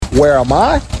Where am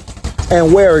I?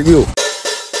 And where are you?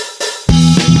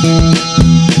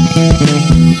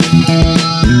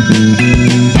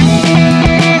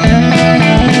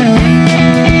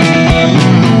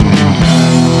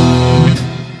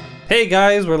 Hey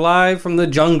guys, we're live from the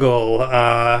jungle.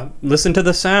 Listen to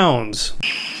the sounds.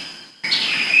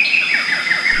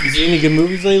 You seen any good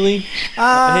movies lately?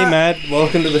 Hey Matt,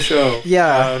 welcome to the show.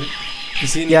 Yeah. You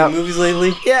seen any good movies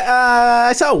lately? Yeah,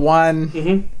 I saw one.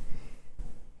 Mm-hmm.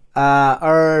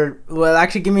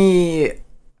 Actually, give me. Did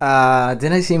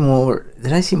I see more?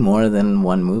 Did I see more than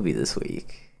one movie this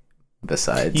week?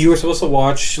 Besides, You were supposed to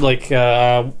watch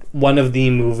one of the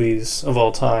movies of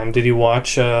all time. Did you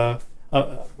watch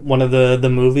one of the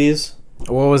movies?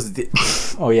 what was the?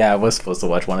 Oh yeah, I was supposed to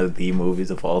watch one of the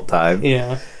movies of all time.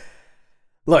 Yeah.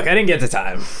 Look, I didn't get the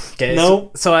time. Okay,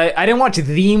 No. So I didn't watch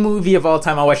the movie of all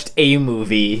time. I watched a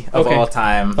movie of all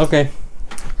time. Okay.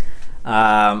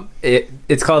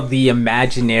 It's called The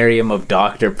Imaginarium of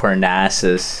Dr.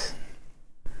 Parnassus.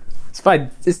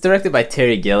 It's directed by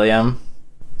Terry Gilliam.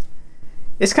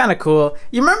 It's kind of cool.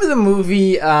 You remember the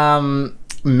movie Mr.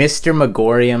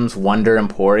 Megorium's Wonder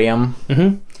Emporium?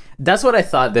 Mm-hmm. That's what I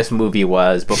thought this movie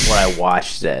was before I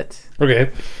watched it. Okay.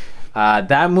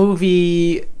 That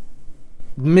movie,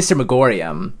 Mr.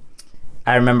 Megorium,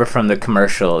 I remember from the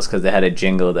commercials because they had a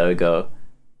jingle that would go,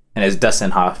 and it's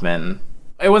Dustin Hoffman.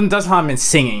 It wasn't Dustin Hoffman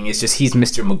singing, it's just he's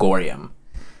Mr. Megorium.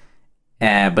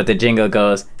 But the jingle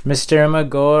goes, Mr.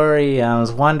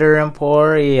 Megorium's Wonder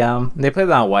Emporium. They played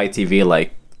it on YTV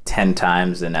like 10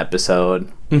 times an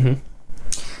episode. Mm-hmm.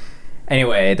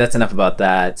 Anyway, that's enough about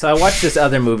that. So I watched this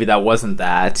other movie that wasn't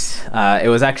that. It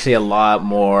was actually a lot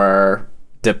more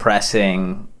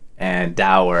depressing and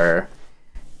dour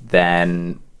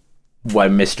than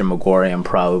what Mr. Megorium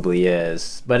probably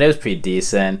is. But it was pretty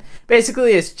decent.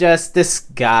 Basically, it's just this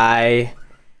guy,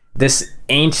 this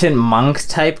ancient monk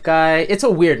type guy. It's a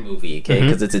weird movie, okay?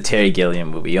 Because it's a Terry Gilliam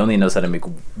movie. He only knows how to make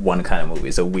one kind of movie.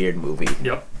 It's a weird movie.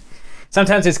 Yep.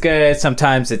 Sometimes it's good,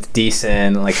 sometimes it's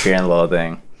decent, like Fear and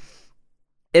Loathing.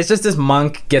 It's just this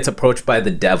monk gets approached by the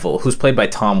devil, who's played by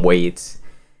Tom Waits.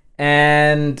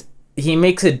 And he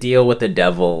makes a deal with the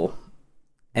devil.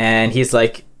 And he's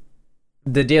like,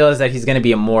 the deal is that he's going to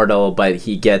be immortal, but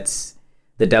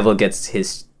the devil gets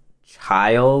his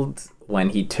child when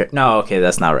he no, okay,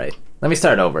 that's not right. Let me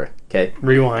start over, okay?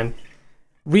 Rewind.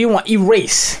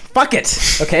 Erase. Fuck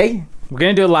it, okay? We're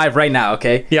going to do it live right now,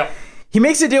 okay? Yep. He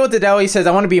makes a deal with the devil. He says,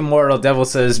 I want to be immortal. Devil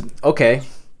says, okay.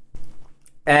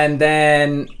 And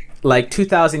then, like,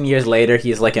 2,000 years later,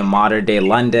 he's, like, in modern-day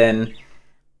London.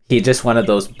 He's just one of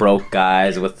those broke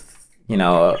guys with,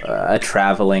 a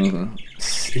traveling...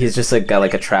 He's just, like, got,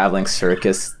 like, a traveling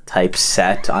circus-type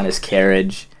set on his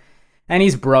carriage. And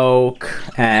he's broke,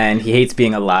 and he hates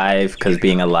being alive, because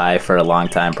being alive for a long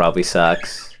time probably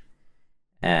sucks.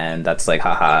 And that's, like,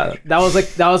 haha. That was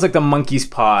like, the monkey's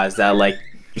paws that, like,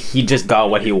 he just got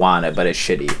what he wanted, but it's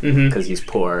shitty because he's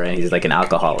poor and he's like an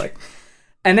alcoholic.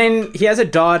 And then he has a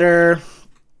daughter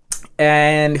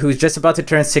and who's just about to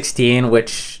turn 16,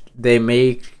 which they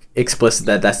make explicit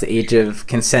that that's the age of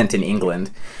consent in England.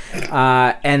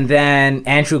 And then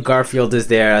Andrew Garfield is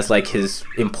there as like his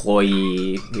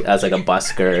employee, as like a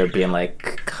busker, being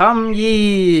like, come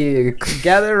ye,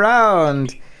 gather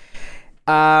round.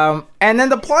 And then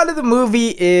the plot of the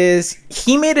movie is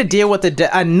he made a deal with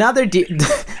another deal.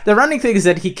 The running thing is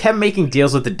that he kept making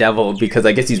deals with the devil because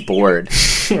I guess he's bored.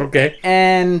 Okay.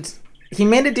 And he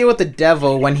made a deal with the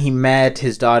devil when he met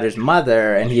his daughter's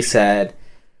mother, and he said,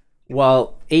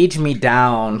 well, age me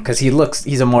down, because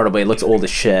he's immortal, but he looks old as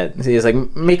shit. So he's like,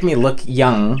 make me look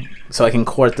young so I can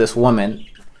court this woman,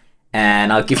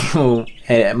 and I'll give you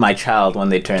my child when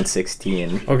they turn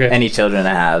 16. Okay. Any children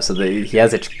I have. So he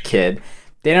has a kid.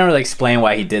 They don't really explain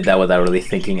why he did that without really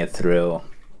thinking it through.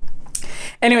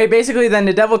 Anyway, basically, then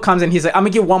the devil comes and he's like, I'm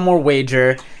going to give one more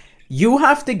wager. You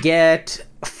have to get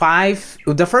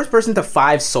the first person to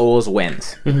 5 souls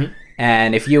wins. Mm-hmm.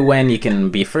 And if you win, you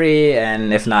can be free.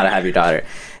 And if not, I have your daughter.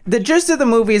 The gist of the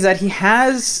movie is that he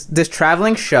has this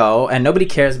traveling show and nobody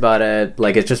cares about it.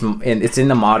 Like, it's in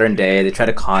the modern day. They try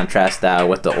to contrast that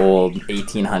with the old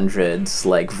 1800s,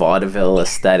 like, vaudeville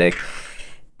aesthetic.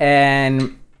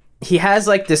 And he has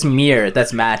like this mirror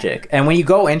that's magic. And when you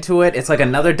go into it, it's like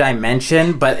another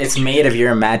dimension, but it's made of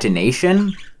your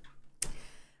imagination.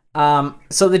 So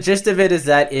the gist of it is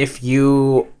that if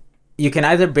you can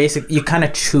either you kind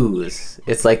of choose.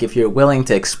 It's like if you're willing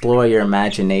to explore your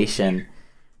imagination,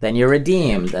 then you're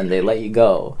redeemed and they let you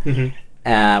go. Mm-hmm.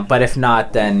 But if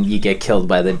not, then you get killed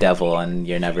by the devil and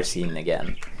you're never seen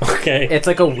again. Okay. It's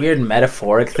like a weird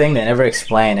metaphoric thing they never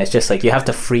explain. It's just like you have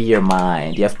to free your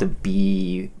mind. You have to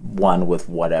be one with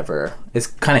whatever. It's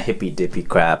kind of hippy dippy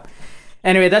crap.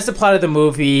 Anyway, that's the plot of the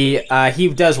movie. He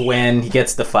does win. He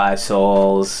gets the 5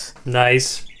 souls.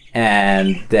 Nice.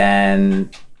 And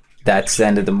then that's the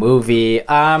end of the movie.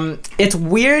 It's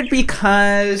weird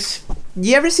because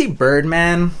you ever see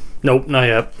Birdman? Nope, not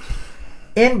yet.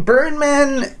 In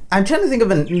Birdman, I'm trying to think of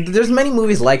there's many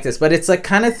movies like this, but it's like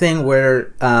kind of thing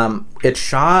where it's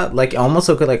shot like almost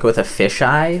like with a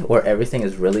fisheye, where everything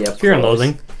is really up Fear and close.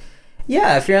 Loathing.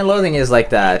 Yeah, Fear and Loathing is like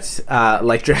that.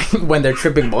 Like during, when they're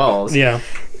tripping balls. Yeah.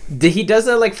 He does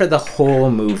it like for the whole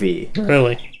movie.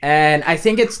 Really? And I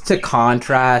think it's to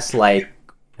contrast like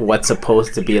what's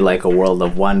supposed to be like a world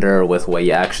of wonder with what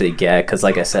you actually get. Because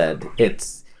like I said,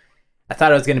 I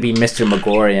thought it was going to be Mr.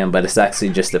 Megorium, but it's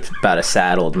actually just about a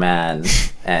sad old man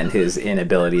and his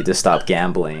inability to stop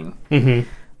gambling.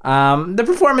 Mm-hmm. The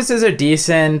performances are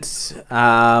decent.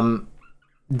 The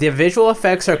visual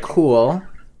effects are cool,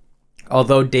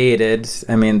 although dated.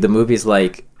 I mean, the movie's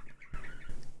like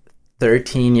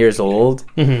 13 years old.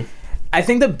 Mm-hmm. I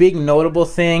think the big notable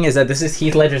thing is that this is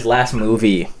Heath Ledger's last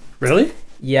movie. Really?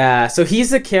 Yeah, so he's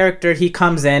the character. He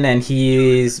comes in and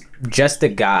he's just a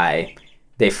guy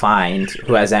they find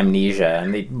who has amnesia,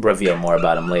 and they reveal more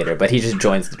about him later, but he just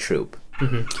joins the troupe.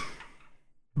 Mm-hmm.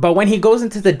 But when he goes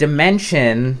into the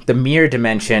dimension, the mirror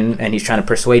dimension, and he's trying to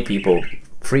persuade people,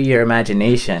 free your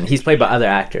imagination, he's played by other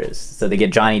actors. So they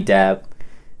get Johnny Depp,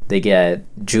 they get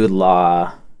Jude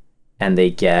Law, and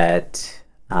they get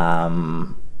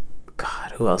God,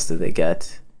 who else did they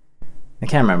get? I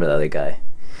can't remember the other guy.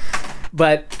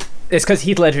 But it's because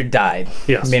Heath Ledger died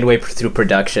midway through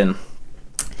production.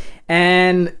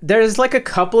 And there's like a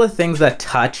couple of things that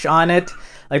touch on it.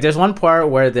 Like there's one part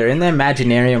where they're in the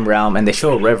Imaginarium realm and they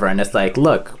show a river and it's like,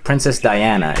 look, Princess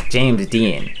Diana, James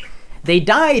Dean. They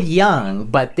died young,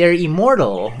 but they're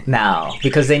immortal now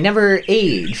because they never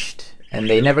aged and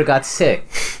they never got sick.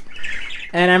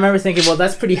 And I remember thinking, well,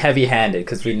 that's pretty heavy-handed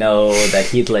because we know that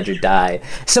Heath Ledger died.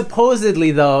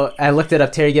 Supposedly, though, I looked it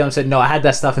up. Terry Gilliam said, no, I had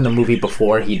that stuff in the movie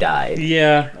before he died.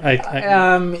 Yeah,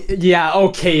 yeah,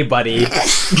 okay, buddy.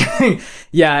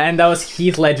 Yeah, and that was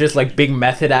Heath Ledger's like big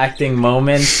method acting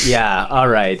moment. Yeah, all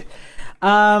right.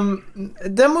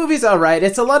 The movie's all right.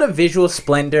 It's a lot of visual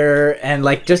splendor and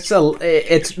like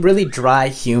it's really dry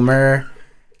humor.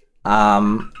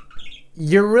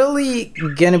 You're really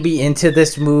gonna be into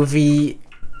this movie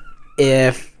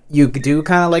if you do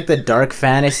kind of like the dark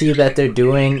fantasy that they're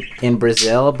doing in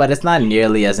Brazil, but it's not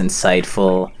nearly as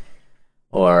insightful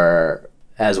or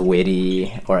as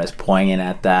witty or as poignant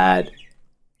at that.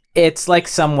 It's like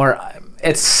somewhere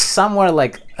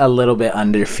like a little bit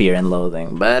under Fear and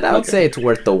Loathing, but I would say it's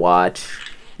worth the watch.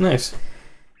 Nice.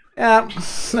 Yeah,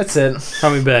 that's it. How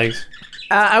many bags?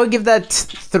 I would give that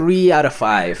 3 out of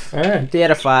 5. All right. 3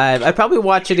 out of 5. I'd probably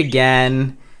watch it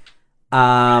again.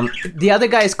 The other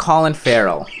guy is Colin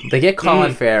Farrell. They get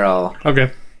Colin Farrell.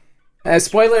 Okay.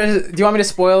 Spoilers. Do you want me to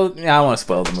spoil? Yeah, I don't want to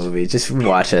spoil the movie. Just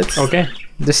watch it. Okay.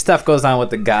 This stuff goes on with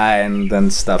the guy, and then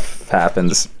stuff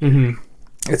happens. Mm-hmm.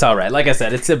 It's all right. Like I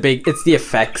said, it's the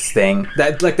effects thing.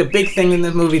 That like the big thing in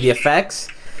the movie, the effects.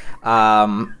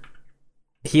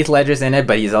 Heath Ledger's in it,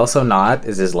 but he's also not.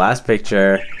 Is his last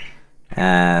picture.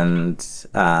 And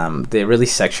they really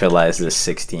sexualize this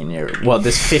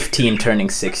 15 turning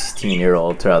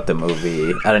 16-year-old throughout the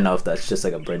movie. I don't know if that's just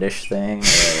like a British thing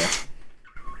or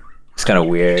it's kind of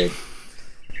weird.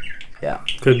 Yeah,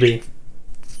 Could be.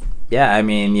 yeah. I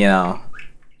mean, you know,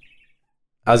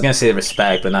 I was gonna say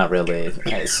respect, but not really.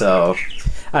 So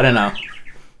I don't know.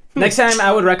 Next time,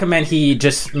 I would recommend he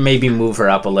just maybe move her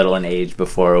up a little in age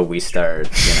before we start,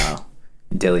 you know,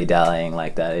 dilly-dallying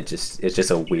like that. It's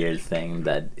just a weird thing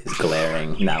that is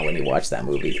glaring now when you watch that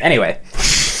movie. Anyway,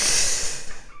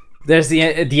 there's the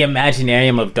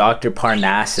Imaginarium of Dr.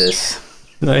 Parnassus.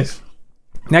 Nice.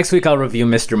 Next week I'll review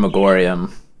Mr.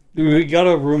 Megorium. We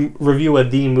gotta review a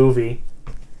The movie.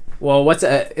 Well,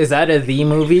 is that a The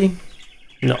movie?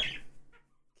 No.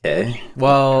 Okay.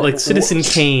 Well, Like Citizen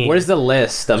Kane. Where's the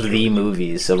list of The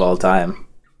movies of all time?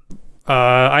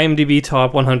 IMDb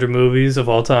top 100 movies of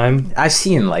all time. I've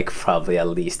seen like probably at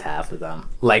least half of them.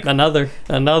 Like Another.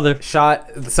 shot,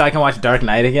 so I can watch Dark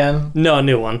Knight again. No, a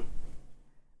new one.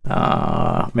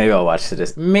 Maybe I'll watch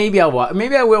Citizen. Maybe I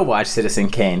will watch Citizen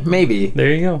Kane. Maybe.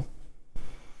 There you go.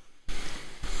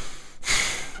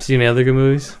 See any other good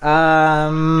movies?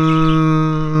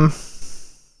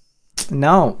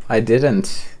 No, I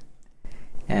didn't.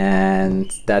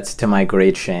 And that's to my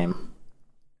great shame.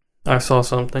 I saw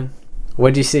something.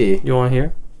 What'd you see? You want to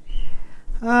hear?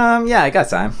 Yeah, I got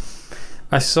time.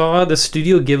 I saw the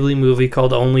Studio Ghibli movie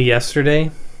called Only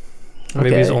Yesterday. Or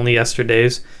maybe it's Okay. Only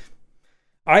Yesterdays.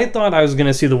 I thought I was going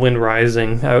to see The Wind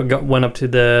Rising. Went up to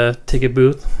the ticket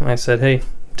booth. And I said, hey,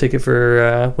 ticket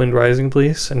for Wind Rising,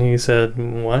 please. And he said,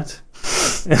 what?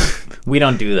 We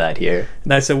don't do that here.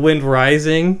 And I said, Wind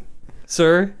Rising,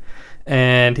 sir?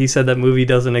 And he said that movie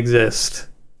doesn't exist.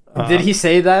 Did he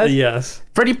say that? Yes.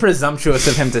 Pretty presumptuous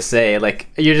of him to say. Like,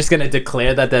 you're just going to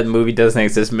declare that movie doesn't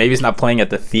exist. Maybe it's not playing at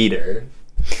the theater.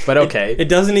 But okay. It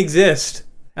doesn't exist.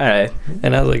 All right.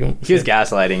 And I was like... He was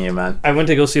gaslighting you, man. I went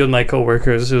to go see it with my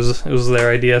coworkers. It was their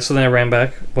idea. So then I ran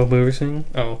back. What movie were we seeing?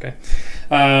 Oh, okay.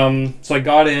 So I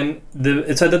got in.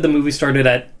 It said that the movie started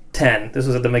at 10. This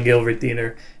was at the McGillivray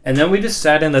Theater. And then we just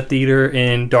sat in the theater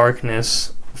in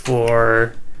darkness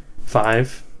for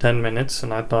 5-10 minutes.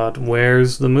 And I thought,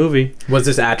 where's the movie? Was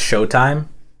this at showtime?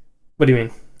 What do you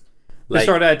mean? Like, it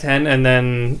started at 10 and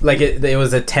then... Like it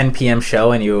was a 10 p.m.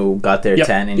 show and you got there at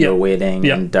 10 and you were waiting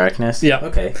in darkness? Yeah.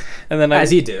 Okay. And then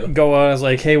As you do. Go out, I was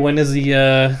like, hey, when is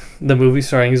the movie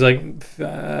starting? He's like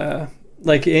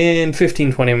in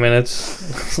 15-20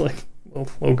 minutes. I was like, oh,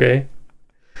 okay.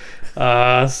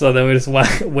 So then we just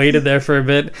waited there for a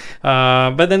bit.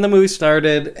 But then the movie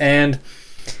started and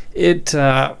it...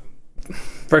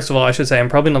 First of all, I should say I'm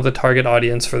probably not the target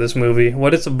audience for this movie.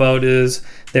 What it's about is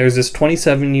there's this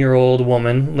 27-year-old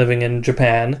woman living in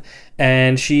Japan,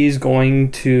 and she's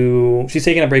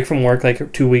taking a break from work, like a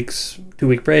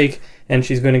 2-week break, and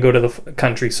she's going to go to the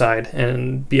countryside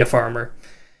and be a farmer.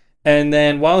 And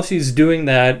then while she's doing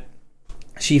that,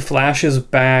 she flashes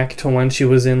back to when she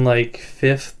was in like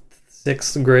 5th,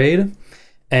 6th grade.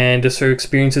 And just her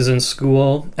experiences in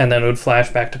school, and then it would flash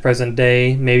back to present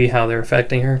day, maybe how they're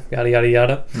affecting her, yada, yada,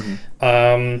 yada.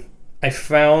 Mm-hmm. I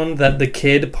found that the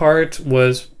kid part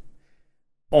was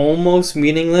almost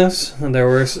meaningless. There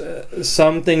were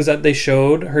some things that they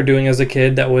showed her doing as a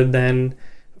kid that would then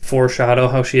foreshadow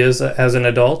how she is as an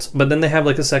adult. But then they have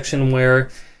like a section where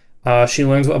she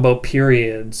learns about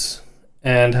periods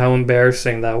and how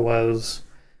embarrassing that was.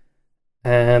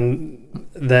 And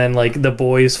then like the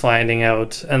boys finding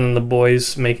out and then the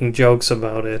boys making jokes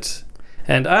about it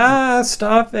and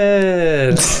stop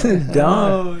it.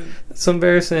 Don't. It's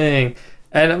embarrassing.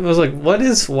 And I was like,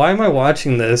 why am I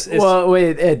watching this? Well,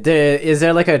 wait, is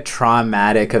there like a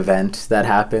traumatic event that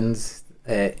happens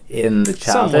in the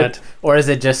childhood? Somewhat. Or is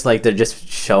it just like they're just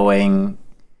showing...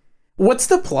 What's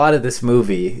the plot of this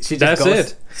movie? She just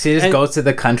goes to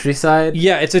the countryside?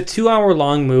 Yeah, it's a 2-hour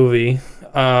long movie.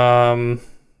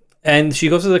 And she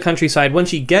goes to the countryside. When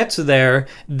she gets there,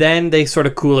 then they sort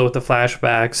of cool it with the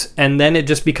flashbacks, and then it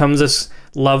just becomes this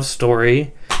love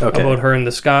story about her in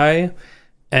the sky.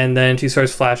 And then she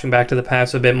starts flashing back to the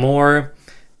past a bit more,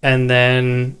 and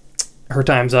then her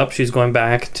time's up. She's going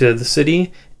back to the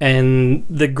city, and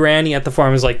the granny at the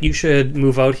farm is like, "You should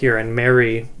move out here and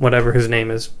marry whatever his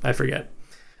name is. I forget.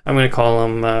 I'm going to call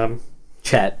him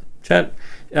Chet. Chet.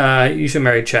 You should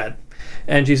marry Chet."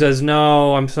 And she says,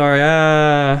 no, I'm sorry.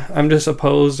 I'm just a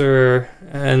poser.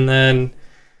 And then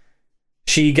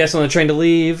she gets on the train to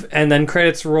leave. And then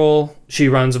credits roll. She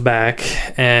runs back.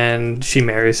 And she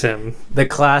marries him. The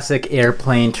classic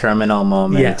airplane terminal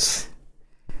moment. Yes.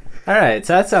 All right.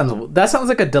 So that sounds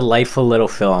like a delightful little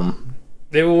film.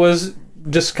 It was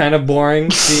just kind of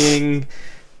boring seeing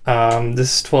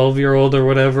this 12-year-old or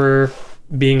whatever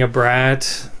being a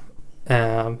brat.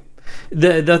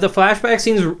 The flashback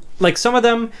scenes, like some of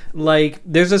them, like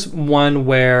there's this one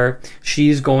where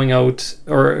she's going out,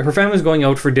 or her family's going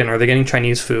out for dinner. They're getting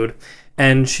Chinese food,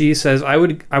 and she says, I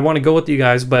want to go with you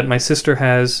guys, but her sister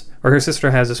has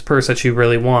this purse that she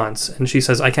really wants, and she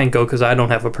says, I can't go because I don't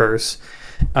have a purse.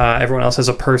 Everyone else has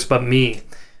a purse but me.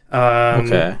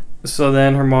 Okay. So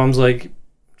then her mom's like,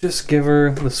 just give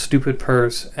her the stupid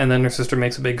purse, and then her sister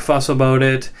makes a big fuss about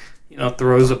it.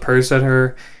 Throws a purse at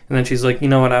her. And then she's like, you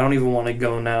know what, I don't even want to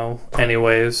go now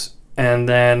anyways. And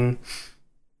then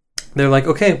they're like,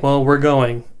 okay, well, we're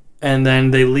going. And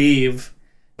then they leave.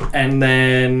 And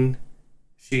then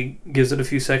she gives it a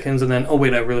few seconds. And then, oh,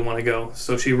 wait, I really want to go.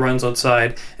 So she runs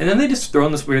outside. And then they just throw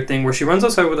in this weird thing where she runs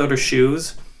outside without her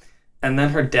shoes. And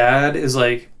then her dad is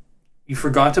like, you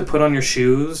forgot to put on your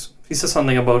shoes. He says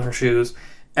something about her shoes.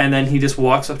 And then he just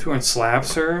walks up to her and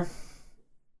slaps her.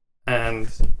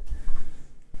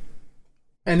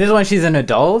 And this is when she's an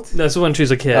adult? That's when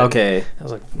she's a kid. Okay. I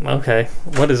was like, okay,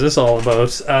 what is this all about?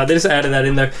 They just added that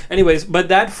in there. Anyways, but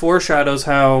that foreshadows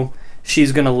how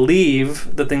she's going to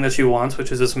leave the thing that she wants,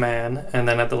 which is this man, and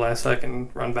then at the last second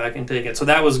run back and take it. So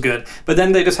that was good. But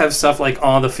then they just have stuff like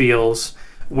On the Fields,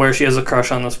 where she has a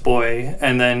crush on this boy,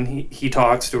 and then he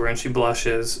talks to her and she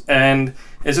blushes. And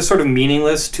it's just sort of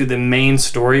meaningless to the main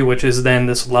story, which is then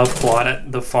this love plot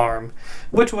at the farm,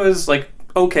 which was like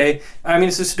okay. I mean,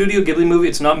 it's a Studio Ghibli movie.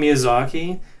 It's not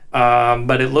Miyazaki,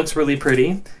 but it looks really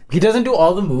pretty. He doesn't do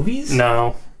all the movies?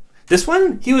 No. This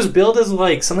one, he was billed as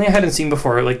like something I hadn't seen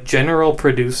before, like general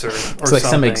producer or It's like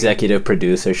some something. executive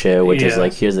producer shit, which is Yeah.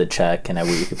 like, here's a check, and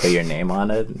you can put your name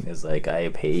on it. And it's like, I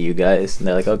pay you guys. And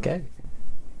they're like, okay.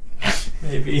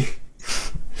 Maybe.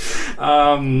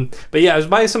 But yeah, it was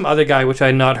by some other guy, which I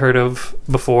had not heard of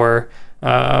before.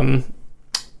 And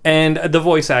the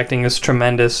voice acting is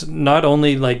tremendous. Not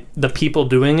only like the people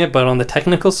doing it, but on the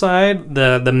technical side,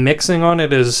 the mixing on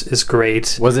it is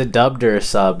great. Was it dubbed or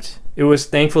subbed? It was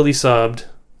thankfully subbed.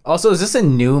 Also, is this a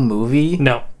new movie?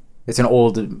 No. It's an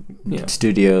old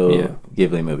Studio Yeah.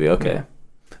 Ghibli movie. Okay. Yeah.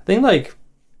 I think like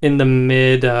in the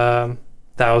mid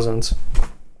thousands.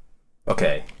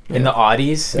 Okay. In the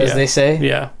oddies, as Yeah. they say?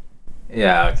 Yeah.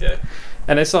 Yeah, okay.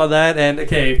 And I saw that, and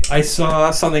okay, I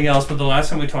saw something else, but the last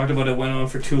time we talked about it went on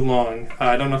for too long.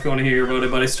 I don't know if you want to hear about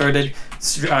it, but I started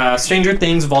Stranger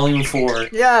Things Volume 4.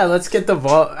 Yeah, let's get the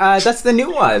that's the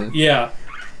new one. Yeah.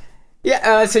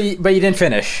 Yeah, but you didn't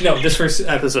finish. No, this first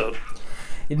episode.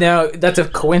 No, that's a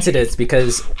coincidence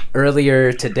because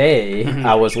earlier today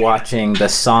I was watching the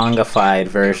songified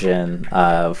version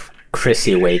of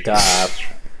Chrissy Wake Up.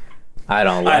 I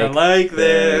don't like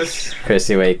this.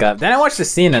 Chrissy Wake Up. Then I watched the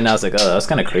scene and I was like, oh, that was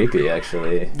kind of creepy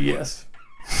actually. Yes.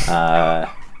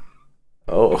 Oh.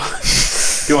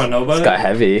 Do you want to know about It's it? got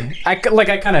heavy. I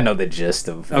kind of know the gist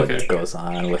of what Okay. goes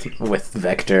on with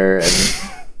Vector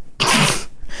and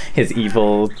his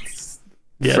evil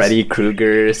Yes. Freddy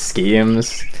Krueger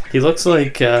schemes. He looks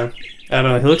like, I don't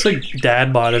know, he looks like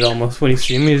Dad bought it almost. When you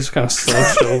see him, he's just kind of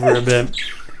slouched over a bit.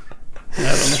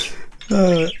 I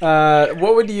don't know.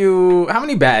 What would you? How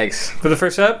many bags? For the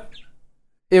first step?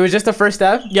 It was just the first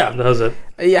step. Yeah, that was it.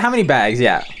 Yeah. How many bags?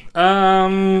 Yeah.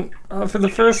 For the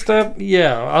first step,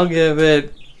 yeah, I'll give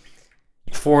it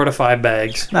 4 to 5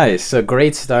 bags. Nice. So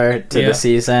great start to Yeah. the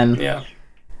season. Yeah.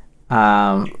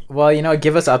 Well,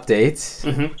 give us updates.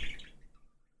 Mm-hmm.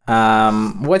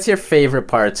 What's your favorite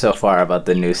part so far about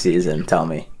the new season? Tell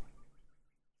me.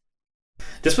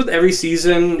 Just with every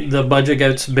season, the budget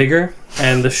gets bigger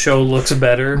and the show looks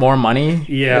better. More money?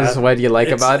 Yeah. Is what you like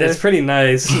about It's it? pretty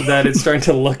nice that it's starting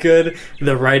to look good.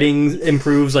 The writing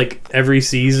improves like every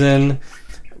season.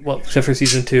 Well, except for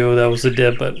season 2, that was a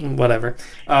dip, but whatever.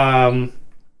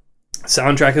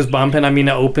 Soundtrack is bumping. I mean,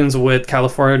 it opens with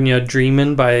California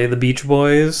Dreamin' by the Beach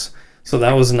Boys, so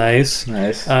that was nice.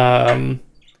 Nice. And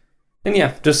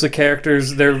yeah, just the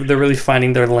characters, they're really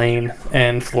finding their lane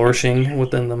and flourishing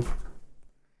within them.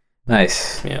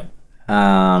 Nice. Yeah.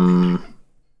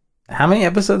 How many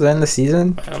episodes are in the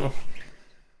season? I don't know.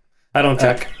 I don't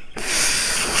check.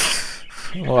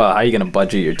 Well, how are you gonna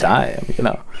budget your time?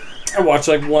 I watch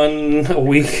like one a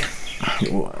week.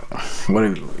 What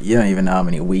if you don't even know how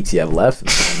many weeks you have left?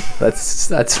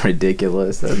 That's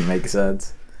ridiculous. That doesn't make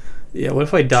sense. Yeah, what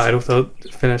if I died without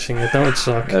finishing it? That would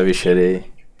suck. That'd be shitty.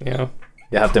 Yeah.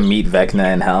 You have to meet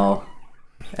Vecna in hell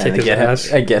Kick his get ass.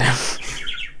 him, get him,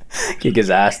 kick his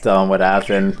ass, tell him what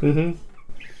happened, Mm-hmm.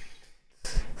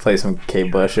 play some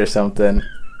Kate Bush or something.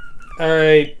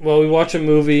 Alright, well, we watch a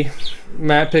movie.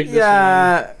 Matt picked this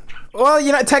Yeah. Well,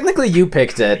 technically you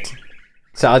picked it,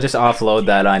 so I'll just offload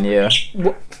that on you.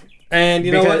 one. And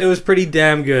you know Because- what? It was pretty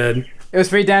damn good. It was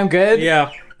pretty damn good. Yeah.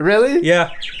 Really?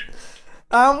 Yeah.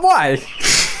 Why?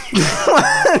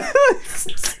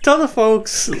 Tell the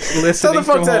folks listening Tell the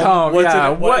folks from at home, What's yeah,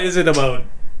 what what- is it about?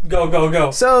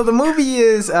 Go. So the movie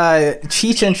is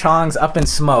Cheech and Chong's Up in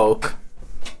Smoke,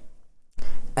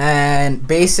 and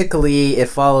basically it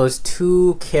follows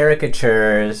two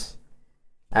caricatures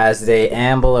as they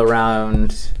amble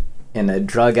around in a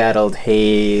drug-addled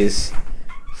haze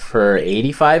for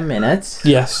 85 minutes,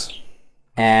 Yes.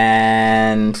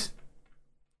 and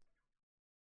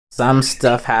some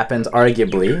stuff happens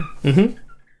arguably, Mm-hmm.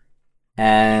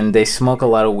 and they smoke a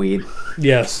lot of weed.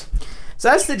 Yes. So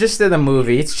that's the gist of the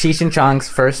movie. It's Cheech and Chong's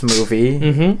first movie.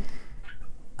 Mm-hmm.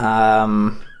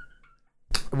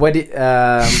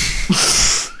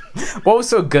 What was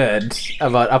so good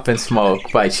about Up in Smoke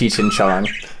by Cheech and Chong?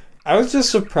 I was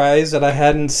just surprised that I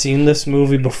hadn't seen this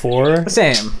movie before.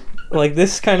 Same. Like,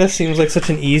 this kind of seems like such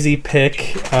an easy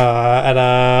pick at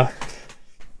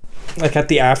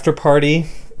the after party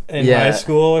in Yeah. high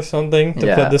school or something to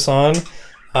Yeah. put this on.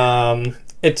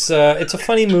 It's a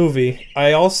funny movie.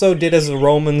 I also did as the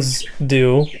Romans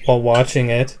do while watching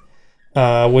it,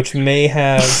 which may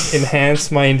have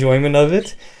enhanced my enjoyment of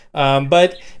it.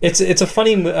 But it's a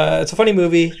funny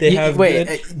movie. They have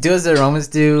good- do as the Romans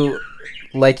do.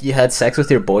 like you had sex with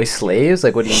your boy slaves?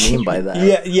 Like, what do you mean by that?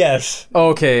 Yeah. Yes.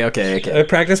 Okay. I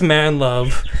practiced man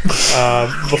love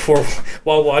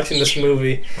while watching this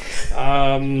movie.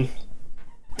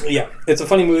 Yeah, it's a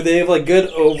funny movie. They have like good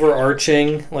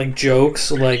overarching like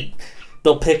jokes. Like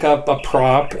they'll pick up a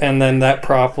prop, and then that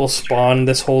prop will spawn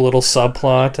this whole little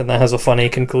subplot, and that has a funny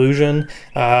conclusion.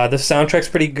 The soundtrack's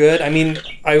pretty good. I mean,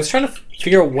 I was trying to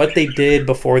figure out what they did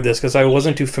before this because I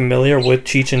wasn't too familiar with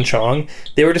Cheech and Chong.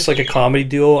 They were just like a comedy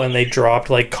duo, and they dropped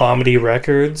like comedy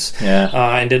records.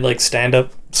 Yeah. And did like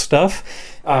stand-up stuff.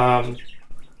 And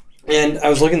I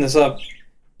was looking this up.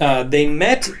 They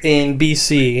met in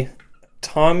BC.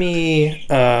 Tommy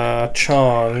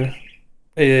Chong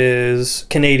is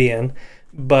Canadian,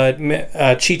 but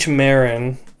Cheech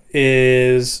Marin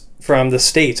is from the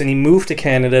States, and he moved to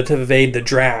Canada to evade the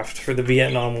draft for the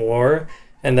Vietnam War,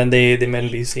 and then they met in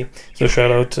BC. So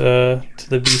shout out to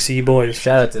the BC boys.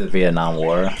 Shout out to the Vietnam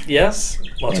War. Yes,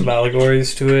 lots of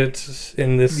allegories to it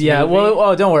in this movie.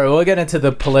 Well, don't worry. We'll get into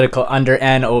the political under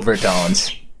and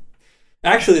overtones.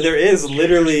 Actually, there is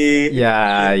literally...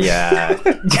 Yeah.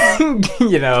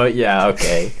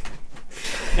 Okay.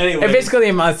 Anyway. It basically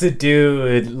amounts to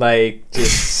dude, like,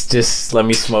 just let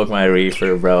me smoke my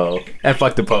reefer, bro. And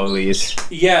fuck the police.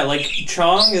 Yeah, like,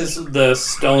 Chong is the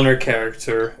stoner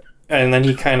character, and then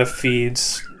he kind of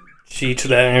feeds Cheech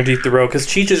that energy through, because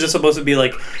Cheech is just supposed to be,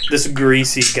 like, this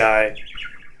greasy guy.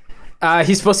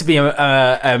 He's supposed to be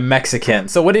a Mexican.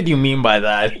 So what did you mean by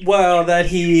that? Well, that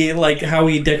he, like, how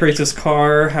he decorates his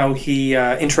car, how he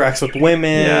interacts with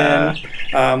women,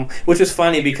 which is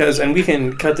funny because, and we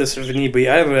can cut this if need be,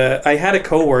 I had a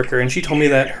coworker, and she told me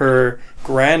that her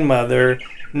grandmother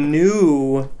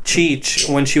knew Cheech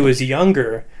when she was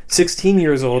younger, 16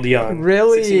 years old young.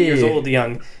 Really? 16 years old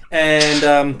young.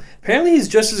 And apparently he's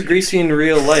just as greasy in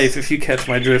real life, if you catch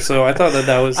my drift. So I thought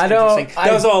that was interesting.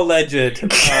 That was all alleged.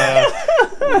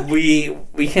 We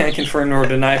can't confirm nor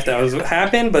deny if that was what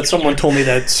happened, but someone told me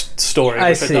that story,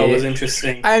 which I thought was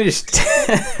interesting. I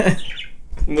understand.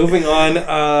 Moving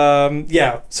on.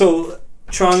 So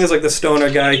Chong is like the stoner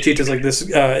guy. Cheech is like this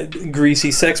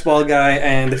greasy sex ball guy,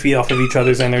 and they feed off of each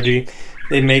other's energy.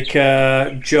 They make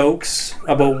jokes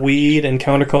about weed and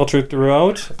counterculture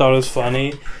throughout. I thought it was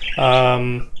funny.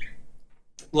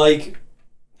 Like,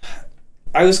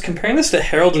 I was comparing this to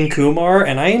Harold and Kumar,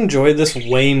 and I enjoyed this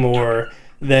way more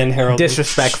than Harold.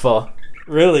 Disrespectful.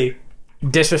 Really?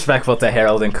 Disrespectful to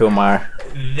Harold and Kumar.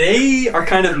 They are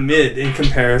kind of mid in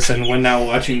comparison when now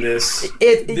watching this.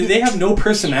 They have no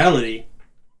personality.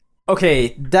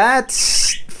 Okay,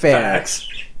 that's fair. Facts.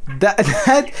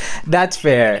 That's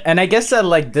fair, and I guess that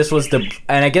like this was and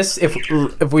I guess if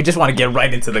we just want to get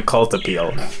right into the cult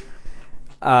appeal,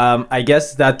 I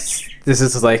guess this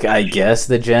is like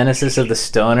the genesis of the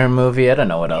stoner movie. I don't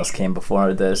know what else came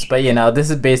before this, but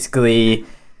this is basically,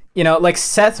 like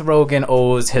Seth Rogen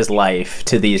owes his life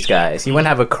to these guys. He wouldn't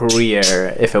have a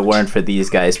career if it weren't for these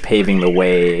guys paving the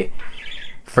way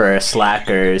for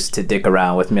slackers to dick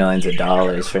around with millions of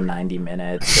dollars for 90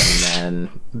 minutes and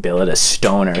then build a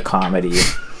stoner comedy.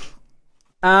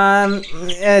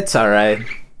 It's alright.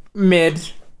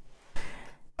 Mid.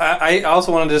 I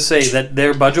also wanted to say that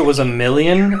their budget was $1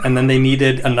 million, and then they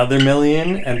needed another $1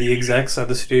 million, and the execs at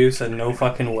the studio said no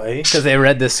fucking way. Because they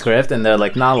read the script and they're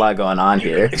like, not a lot going on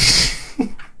here.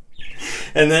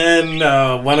 And then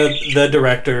the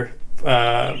director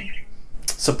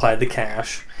supplied the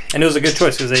cash. And it was a good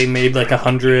choice because they made like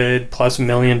 $100+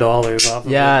 million off of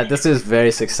it. Yeah, this is very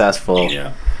successful.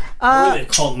 Yeah. Really a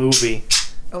cult movie.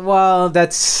 Well,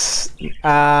 that's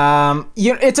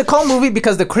it's a cult movie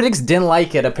because the critics didn't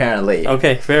like it apparently.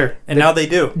 Okay, fair. And now they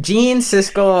do. Gene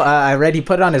Siskel, I read he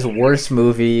put it on his worst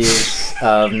movies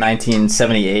of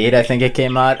 1978. I think it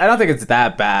came out. I don't think it's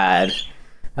that bad.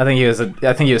 I think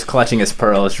he was clutching his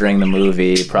pearls during the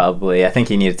movie. Probably. I think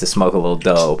he needed to smoke a little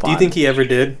dope. Do you think he ever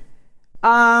did?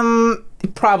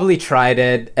 Probably tried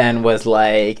it and was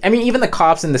like, I mean, even the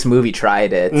cops in this movie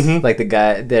tried it. Mm-hmm. Like the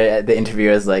guy, the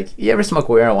interviewer is like, you ever smoke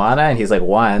marijuana? And he's like,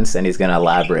 once, and he's gonna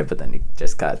elaborate, but then he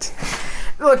just cuts.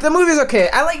 Look, the movie's okay.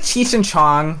 I like Cheech and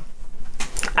Chong.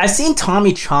 I've seen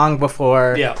Tommy Chong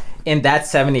before. Yeah. In That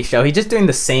 70s Show. He's just doing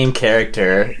the same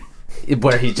character,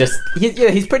 where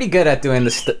he's pretty good at doing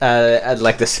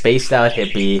like the spaced out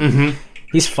hippie. Mm-hmm.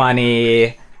 He's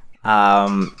funny.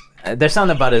 There's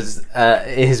something about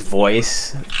his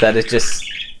voice that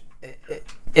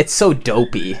it's so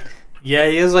dopey. Yeah,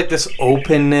 he has like this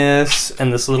openness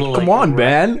and this little. Come on,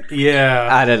 man. Yeah,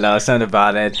 I don't know, something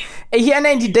about it.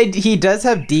 And he does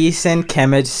have decent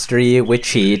chemistry with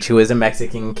Cheech, who is a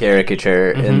Mexican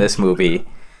caricature in this movie.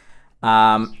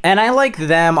 And I like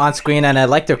them on screen, and I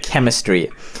like their chemistry.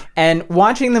 And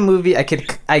watching the movie,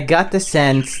 I got the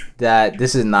sense that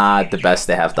this is not the best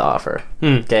they have to offer.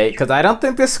 Okay, because I don't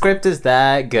think the script is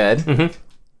that good.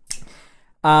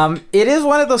 It is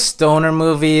one of those stoner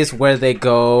movies where they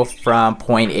go from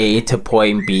point A to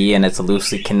point B, and it's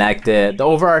loosely connected. The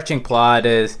overarching plot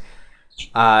is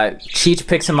Cheech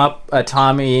picks him up.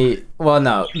 Tommy. Well,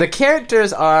 no, the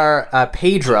characters are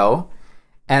Pedro.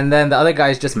 And then the other guy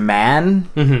is just Man.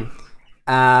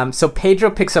 So Pedro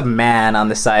picks up Man on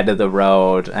the side of the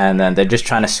road, and then they're just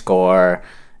trying to score,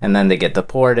 and then they get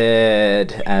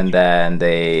deported, and then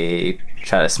they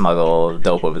try to smuggle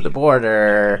dope over the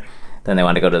border. Then they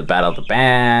want to go to the Battle of the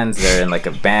Bands. They're in like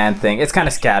a band thing. It's kind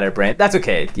of scatterbrained. That's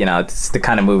okay. You know, it's the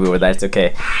kind of movie where that's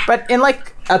okay. But in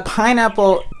like a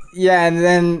Pineapple, yeah, and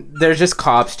then there's just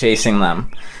cops chasing them.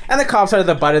 And the cops are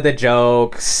the butt of the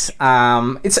jokes.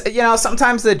 It's, you know,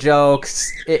 sometimes the jokes,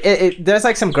 there's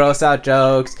like some gross out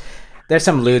jokes. There's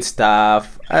some lewd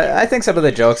stuff. I think some of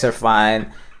the jokes are fine.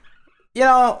 You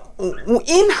know,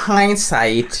 in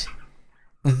hindsight,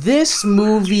 this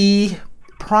movie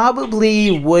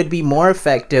probably would be more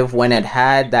effective when it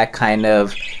had that kind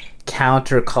of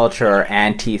counterculture or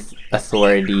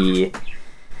anti-authority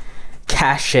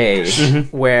cachet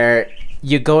where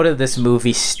you go to this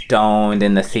movie stoned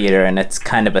in the theater and it's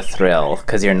kind of a thrill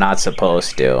because you're not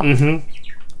supposed to.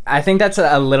 I think that's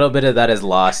a little bit of that is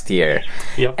lost here.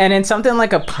 And in something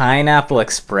like a Pineapple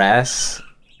Express,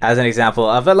 as an example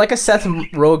of like a Seth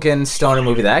Rogen stoner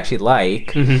movie that I actually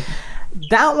like,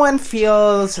 that one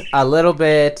feels a little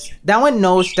bit, that one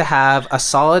knows to have a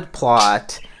solid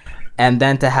plot and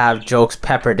then to have jokes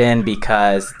peppered in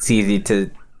because it's easy to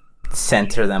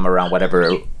center them around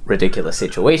whatever ridiculous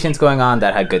situations going on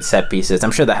that had good set pieces.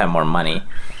 I'm sure that had more money.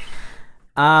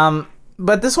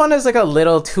 But this one is like a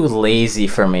little too lazy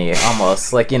for me,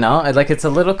 almost. Like, you know, like it's a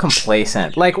little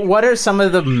complacent. Like, what are some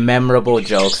of the memorable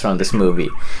jokes from this movie?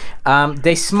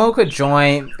 They smoke a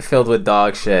joint filled with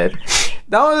dog shit.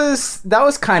 That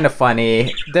was kind of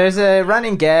funny. There's a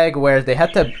running gag where they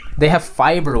have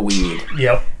fiber weed.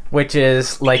 Which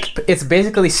is like, it's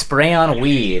basically spray on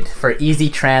weed for easy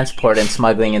transport and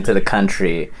smuggling into the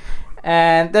country.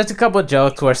 And there's a couple of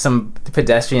jokes where some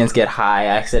pedestrians get high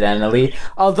accidentally,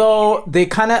 although they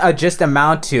kind of just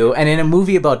amount to, and in a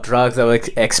movie about drugs, I would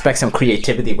expect some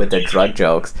creativity with their drug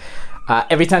jokes.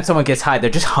 Every time someone gets high, they're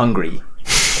just hungry.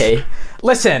 Okay?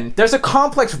 Listen, there's a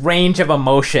complex range of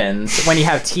emotions when you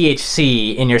have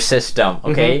THC in your system,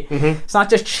 okay? It's not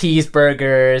just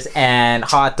cheeseburgers and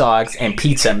hot dogs and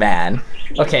pizza, man.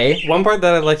 Okay? One part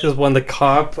that I liked is when the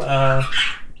cop got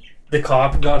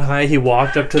high. He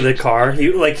walked up to the car.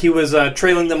 He was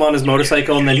trailing them on his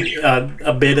motorcycle, and then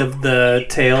a bit of the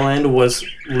tail end was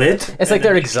lit. It's like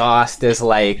their exhaust is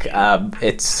like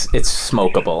it's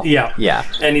smokable. Yeah.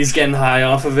 And he's getting high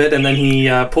off of it, and then he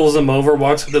pulls them over,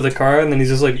 walks up to the car, and then he's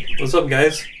just like, "What's up,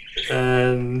 guys?"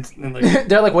 And like,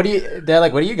 they're like, "What do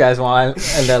you guys want?"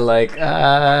 And they're like,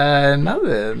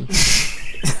 "Nothing."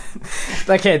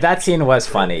 Okay, that scene was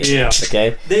funny. Yeah.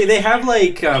 Okay. They have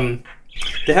like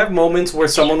they have moments where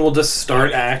someone will just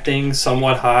start acting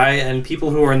somewhat high, and people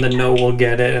who are in the know will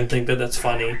get it and think that that's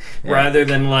funny, rather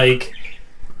than like.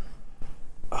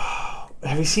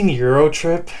 Have you seen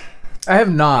Eurotrip? I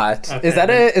have not. Okay. Is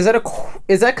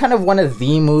that kind of one of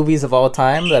the movies of all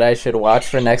time that I should watch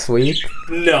for next week?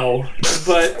 No,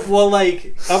 but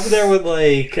like up there with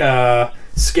like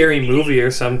Scary Movie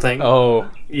or something. Oh.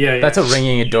 Yeah, that's a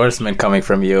ringing endorsement coming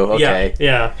from you. Okay.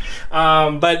 Yeah.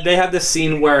 But they have this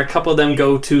scene where a couple of them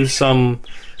go to some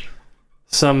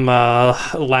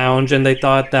lounge, and they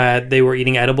thought that they were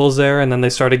eating edibles there, and then they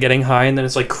started getting high, and then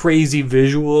it's like crazy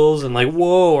visuals and like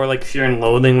whoa, or like Fear and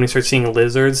Loathing when you start seeing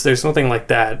lizards. There's nothing like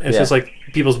that. It's just like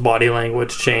people's body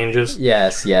language changes.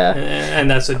 Yes, yeah. And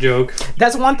that's a joke.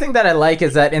 That's one thing that I like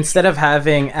is that instead of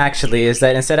having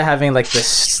like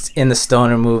this in the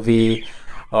stoner movie.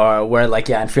 Or where like,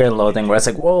 in Fear and Loathing, where it's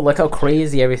like, whoa, look how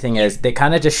crazy everything is. They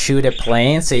kind of just shoot it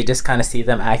plain, so you just kind of see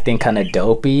them acting kind of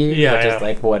dopey, which is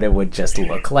like what it would just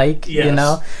look like, you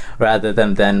know? Rather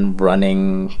than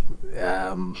running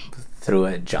through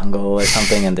a jungle or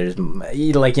something, and there's,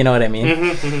 like, you know what I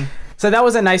mean? So that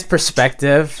was a nice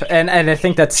perspective, and I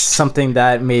think that's something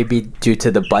that may be due to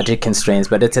the budget constraints,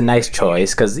 but it's a nice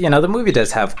choice, because, you know, the movie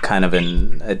does have kind of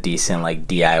a decent, like,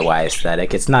 DIY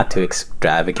aesthetic. It's not too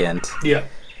extravagant. Yeah.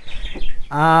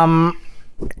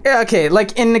 Okay,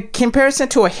 like in comparison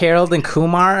to a Harold and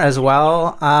Kumar as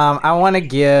well, I want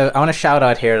to shout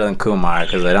out Harold and Kumar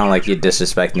because I don't like you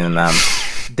disrespecting them.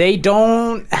 They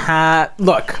don't have,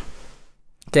 look,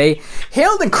 okay,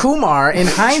 Harold and Kumar in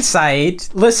hindsight,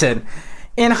 listen,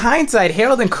 In hindsight,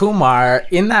 Harold and Kumar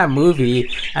in that movie,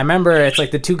 I remember it's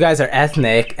like the two guys are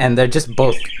ethnic and they're just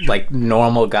both like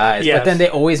normal guys. Yes. But then they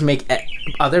always make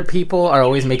other people are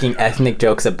always making ethnic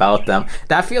jokes about them.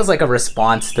 That feels like a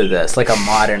response to this, like a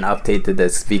modern update to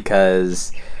this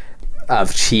because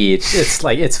of Cheech. It's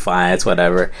like it's fine, it's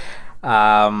whatever.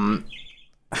 What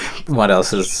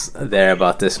else is there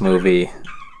about this movie?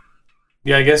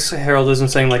 Yeah, I guess Harold isn't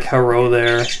saying like hello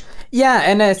there. Yeah,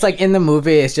 and it's like in the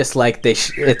movie, it's just like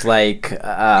it's like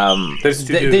There's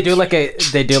two they do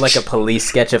dudes. like a police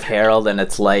sketch of Harold, and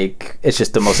it's like it's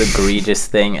just the most egregious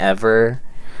thing ever.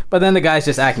 But then the guys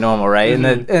just act normal, right? Mm-hmm.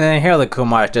 And then Harold and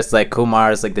Kumar is just like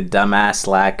Kumar is like the dumbass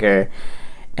slacker,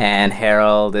 and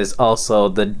Harold is also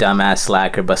the dumbass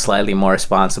slacker, but slightly more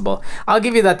responsible. I'll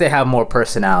give you that they have more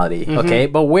personality, okay?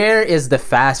 But where is the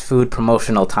fast food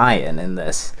promotional tie-in in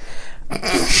this?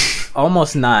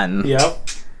 Almost none. Yep.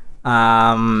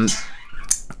 There's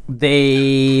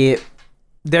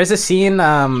a scene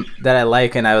that I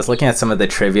like, and I was looking at some of the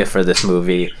trivia for this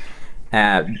movie.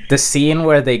 The scene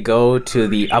where they go to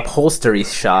the upholstery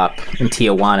shop in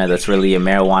Tijuana that's really a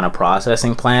marijuana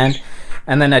processing plant,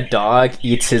 and then a dog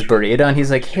eats his burrito, and he's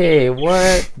like, "Hey,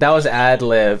 what?" That was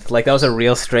ad-libbed. Like, that was a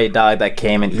real stray dog that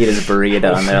came and eat his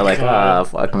burrito, and they're like, God. "Oh,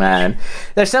 fuck, man."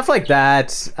 There's stuff like that.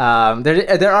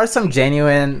 There are some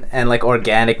genuine and, like,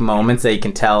 organic moments that you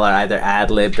can tell are either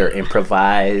ad-libbed or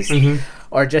improvised,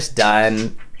 or just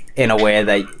done in a way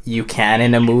that you can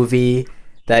in a movie,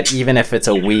 that even if it's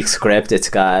a weak script, it's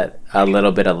got a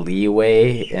little bit of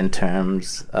leeway in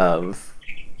terms of,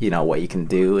 you know, what you can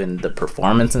do in the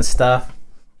performance and stuff.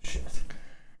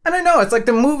 I don't know. It's like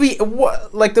the movie,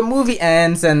 the movie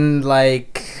ends and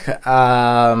like,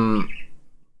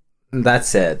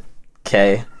 that's it.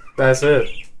 Okay. That's it.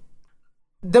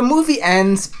 The movie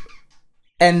ends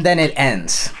and then it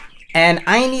ends. And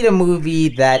I need a movie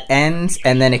that ends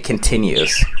and then it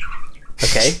continues.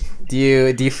 Okay?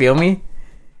 Do you feel me?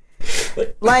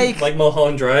 Like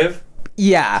Mulholland Drive.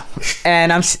 Yeah,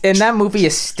 and that movie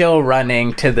is still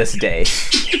running to this day.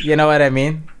 You know what I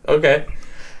mean? Okay.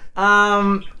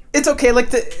 It's okay. Like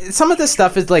some of the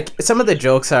stuff is like some of the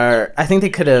jokes are. I think they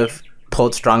could have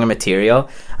pulled stronger material.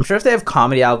 I'm sure if they have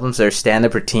comedy albums or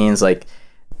stand-up routines, like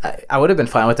I would have been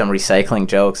fine with them recycling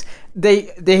jokes.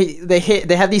 They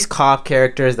have these cop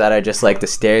characters that are just like the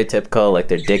stereotypical, like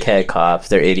they're dickhead cops,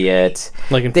 they're idiots.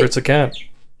 Like in Fritz the Cat.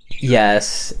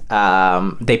 Yes,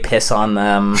 they piss on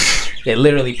them. They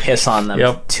literally piss on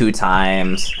them 2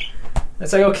 times.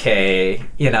 It's like, okay,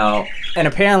 you know. And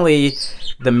apparently,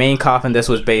 the main cop in this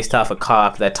was based off a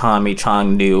cop that Tommy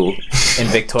Chong knew in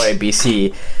Victoria,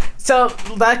 BC. So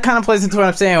that kind of plays into what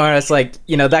I'm saying, where it's like,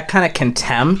 you know, that kind of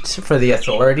contempt for the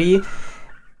authority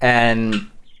and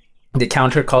the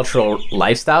countercultural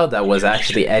lifestyle that was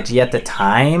actually edgy at the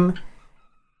time.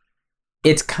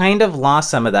 It's kind of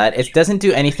lost some of that. It doesn't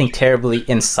do anything terribly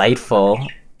insightful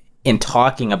in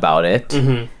talking about it.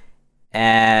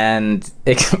 And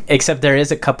except there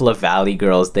is a couple of Valley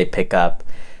girls they pick up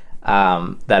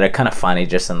that are kind of funny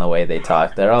just in the way they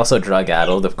talk. They're also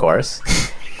drug-addled, of course.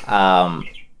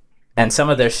 And some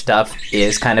of their stuff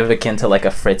is kind of akin to like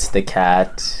a Fritz the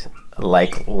Cat,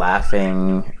 like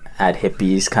laughing at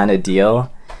hippies kind of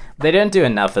deal. They didn't do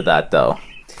enough of that, though.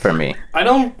 For me, I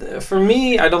don't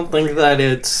think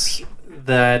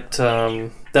that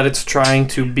it's trying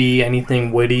to be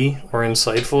anything witty or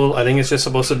insightful. I think it's just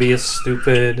supposed to be a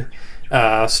stupid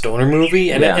stoner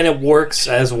movie, and it works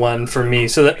as one for me.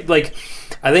 So that, like,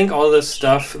 I think all the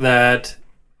stuff that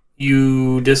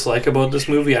you dislike about this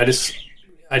movie, I just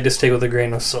take with a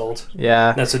grain of salt.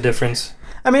 Yeah, that's the difference.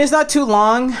 I mean, it's not too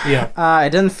long. Yeah,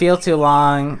 it doesn't feel too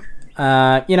long.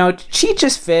 You know,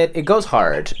 Cheech's fit, it goes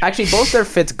hard. Actually, both their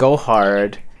fits go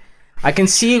hard. I can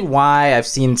see why I've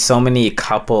seen so many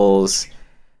couples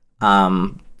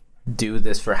do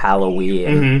this for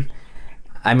Halloween.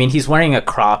 I mean, he's wearing a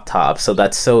crop top, so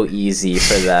that's so easy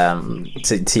for them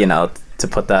to you know, to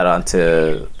put that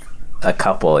onto a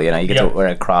couple. You know, you get to wear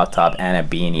a crop top and a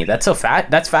beanie. That's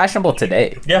that's fashionable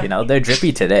today. Yeah. You know, they're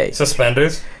drippy today.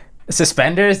 Suspenders,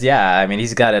 yeah. I mean,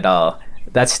 he's got it all.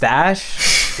 That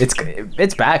stash,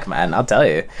 it's back, man. I'll tell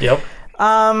you. Yep.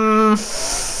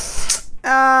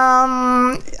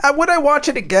 Would I watch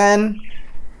it again?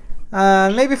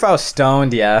 Maybe if I was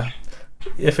stoned, yeah.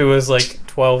 If it was like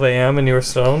 12 a.m. and you were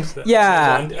stoned,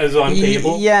 yeah, as on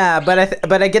cable. Yeah,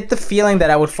 but I get the feeling that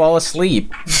I would fall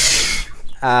asleep.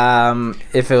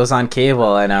 If it was on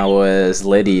cable and I was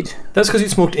liddied. That's because you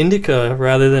smoked indica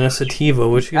rather than a sativa,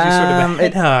 which gives you sort of a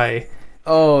head high.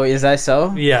 Oh, is that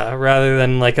so? Yeah, rather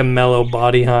than like a mellow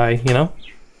body high, you know?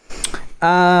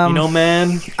 You know,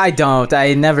 man. I don't.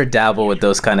 I never dabble with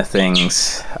those kind of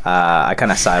things. I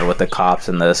kind of side with the cops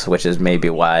in this, which is maybe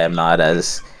why I'm not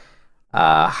as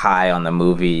high on the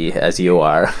movie as you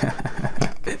are.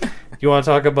 You want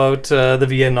to talk about the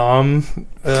Vietnam?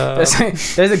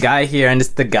 There's a guy here, and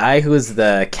it's the guy who's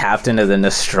the captain of the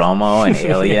Nostromo and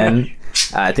Alien.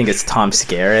 I think it's Tom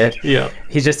Skerritt. Yeah.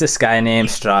 He's just this guy named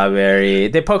Strawberry.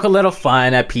 They poke a little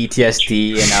fun at PTSD,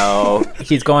 you know.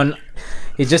 He's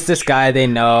just this guy they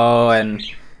know, and,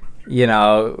 you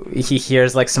know, he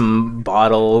hears like some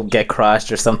bottle get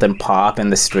crushed or something pop in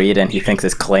the street, and he thinks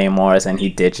it's Claymores, and he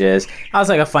ditches. That was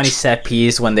like a funny set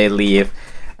piece when they leave.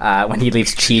 When he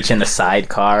leaves Cheech in the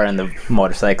sidecar and the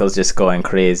motorcycle's just going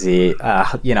crazy,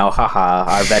 you know,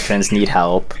 haha, our veterans need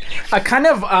help. Kind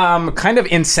of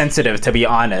insensitive, to be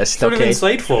honest. Sort of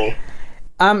insightful.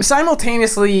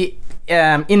 Simultaneously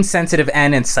insensitive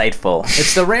and insightful.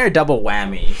 It's the rare double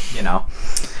whammy, you know.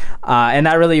 And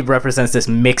that really represents this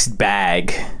mixed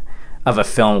bag of a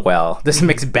film well. This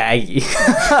mixed baggy.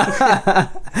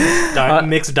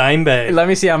 Mixed dime bag. Let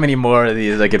me see how many more of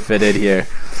these I could fit in here.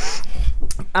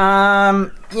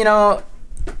 You know,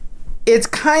 it's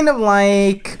kind of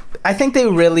like, I think they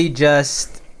really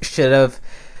just should have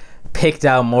picked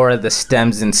out more of the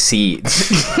stems and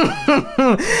seeds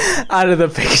out of the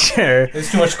picture.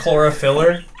 There's too much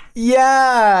chlorophyller.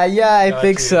 Yeah, I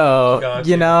think so. Got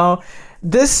you know,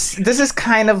 this is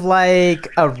kind of like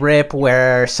a rip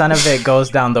where some of it goes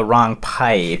down the wrong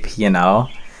pipe, you know.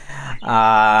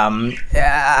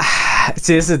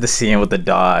 See, this is the scene with the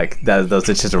dog. That's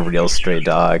just a real stray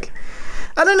dog.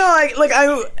 I don't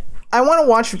know. I want to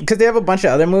watch, because they have a bunch of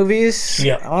other movies.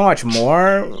 Yeah, I want to watch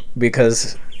more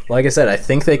because, like I said, I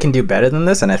think they can do better than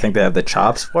this, and I think they have the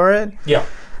chops for it. Yeah.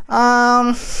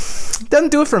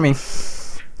 Doesn't do it for me.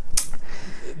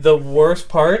 The worst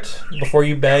part, before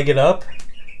you bag it up,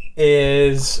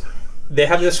 is they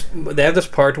have this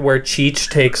part where Cheech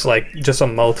takes like just a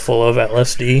mouthful of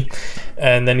LSD,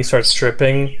 and then he starts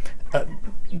tripping.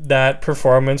 That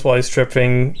performance while he's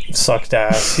tripping sucked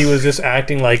ass. He was just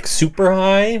acting like super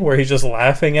high, where he's just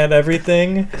laughing at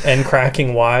everything and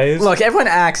cracking wise. Look, everyone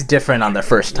acts different on their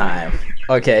first time.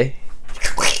 Okay.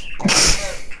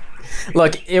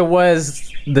 Look, it was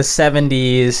the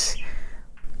 70s.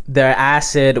 Their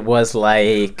acid was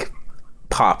like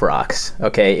pop rocks.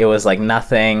 Okay, it was like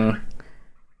nothing.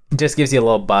 Just gives you a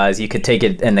little buzz. You could take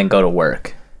it and then go to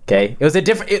work. Okay, it was a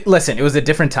different. Listen, it was a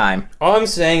different time. All I'm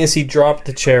saying is he dropped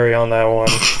the cherry on that one.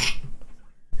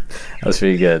 That was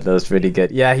pretty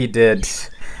good. Yeah, he did. Is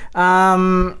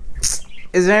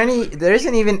there any? There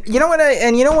isn't even. You know what?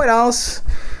 You know what else?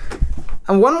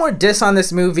 And one more diss on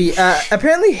this movie.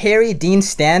 Apparently, Harry Dean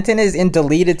Stanton is in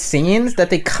deleted scenes that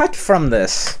they cut from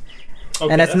this,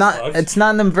 Okay, and it's not. sucks. It's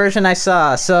not in the version I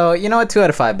saw. So you know what? 2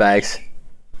 out of 5 bags.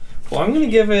 Well, I'm gonna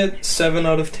give it 7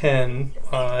 out of 10.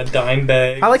 Dime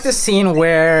bag. I like the scene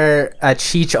where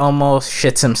Cheech almost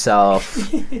shits himself,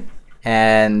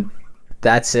 and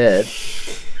that's it.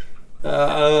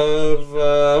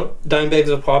 Dime bags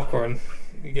of popcorn.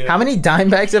 How many dime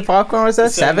bags of popcorn was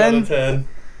that? 7 out 7? of 10.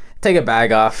 Take a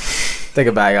bag off.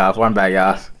 1 bag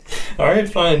off. All right,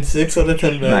 fine. 6 out of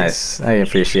 10 bags. Nice. I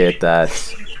appreciate that.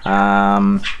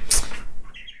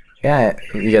 Yeah,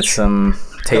 you get some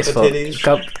tasteful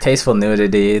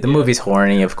nudity. The movie's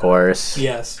horny, of course.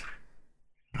 Yes.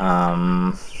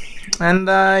 And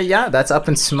yeah, that's Up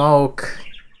in Smoke.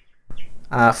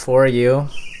 For you.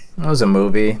 It was a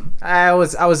movie. I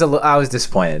was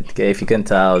disappointed. Okay, if you couldn't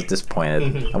tell, I was disappointed.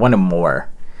 Mm-hmm. I wanted more.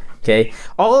 Okay.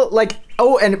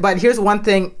 But here's one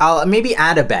thing. I'll maybe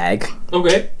add a bag.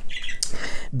 Okay.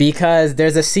 Because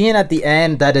there's a scene at the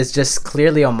end that is just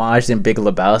clearly homaged in Big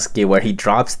Lebowski where he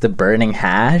drops the burning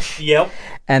hash. Yep.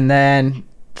 And then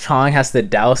Chong has to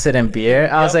douse it in beer.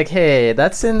 I was like, hey,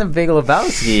 that's in the Big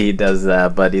Lebowski. He does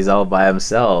that, but he's all by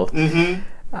himself. Mm-hmm.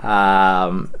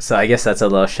 So I guess that's a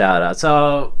little shout out.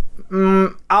 So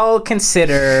I'll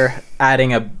consider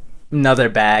adding another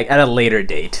bag at a later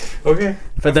date. Okay.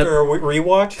 After a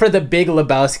rewatch? For the Big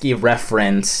Lebowski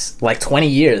reference, like 20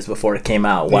 years before it came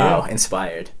out. Wow, yeah.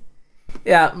 Inspired.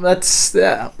 Yeah, that's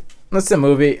the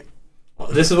movie.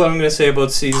 This is what I'm going to say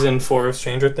about season 4 of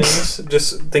Stranger Things.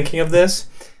 Just thinking of this,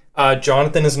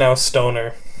 Jonathan is now a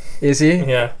stoner. Is he?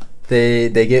 Yeah. They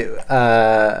get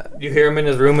You hear him in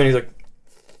his room and he's like,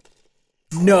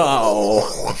 no.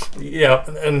 Yeah,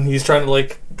 and he's trying to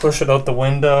like push it out the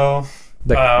window.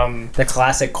 The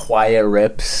classic quiet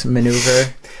rips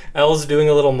maneuver. Elle's doing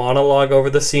a little monologue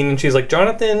over the scene, and she's like,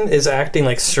 Jonathan is acting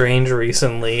like strange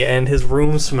recently, and his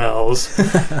room smells.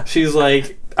 She's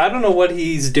like, I don't know what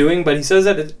he's doing, but he says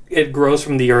that it grows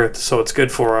from the earth, so it's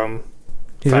good for him.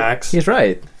 Facts. He's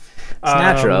right. It's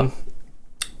natural.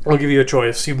 I'll give you a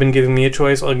choice. You've been giving me a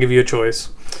choice. I'll give you a choice.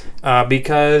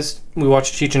 Because we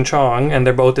watched Cheech and Chong, and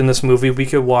they're both in this movie, we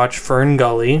could watch Fern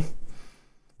Gully,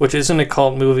 which isn't a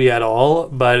cult movie at all,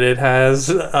 but it has.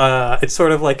 It's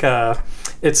sort of like a.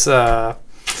 It's a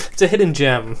hidden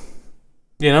gem,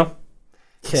 you know.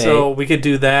 Okay. So we could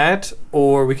do that,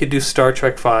 or we could do Star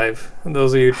Trek V.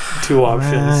 Those are your two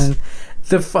options. Man.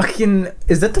 The fucking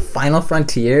is that the Final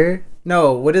Frontier?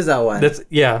 No, what is that one? That's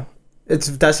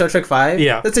That's Star Trek 5?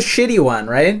 Yeah. That's a shitty one,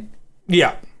 right?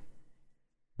 yeah.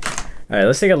 All right,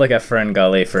 let's take a look at Fern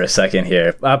Gully for a second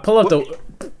here. Pull up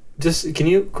the. Just can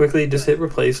you quickly just hit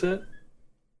replace it?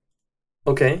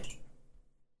 Okay.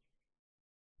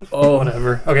 Oh,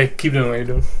 Whatever. Okay, keep doing what you're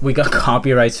doing. we got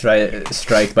copyright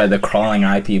strike by the Crawling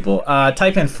Eye people.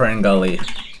 Type in Fern Gully.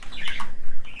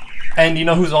 And you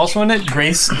know who's also in it?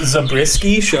 Grace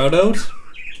Zabriskie, shout out.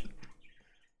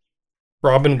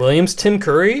 Robin Williams, Tim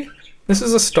Curry. This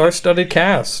is a star-studded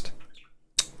cast.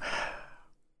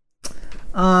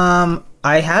 I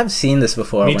have seen this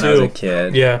before Me when too. I was a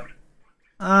kid. Yeah.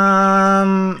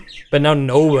 But now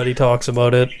nobody talks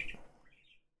about it.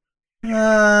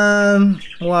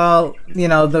 Well, you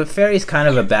know, the fairy's kind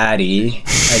of a baddie,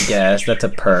 I guess. That's a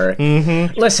perk.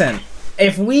 Mm-hmm. Listen,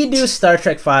 if we do Star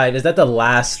Trek 5, is that the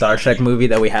last Star Trek movie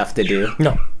that we have to do?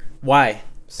 No. Why?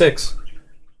 6.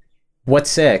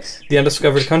 What's 6? The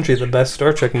Undiscovered Country, the best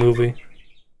Star Trek movie.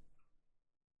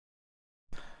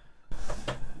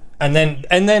 And then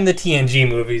the TNG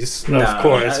movies, No, of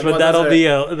course. But well, that'll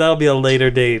those be a later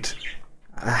date.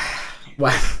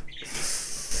 What?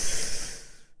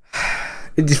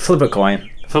 Just flip a coin.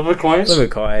 Flip a coin. Flip a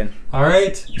coin. All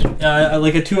right.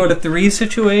 Like a 2 out of 3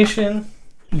 situation.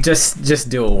 Just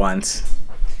do it once.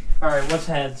 All right. What's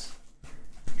heads?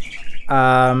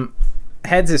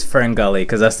 Heads is Fern Gully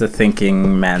because that's the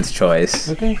thinking man's choice.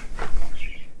 Okay.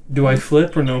 Do I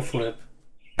flip or no flip?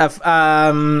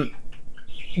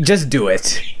 Just do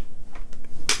it.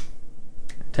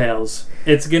 Tails.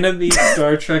 It's gonna be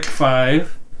Star Trek V.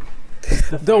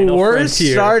 The worst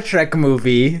Star Trek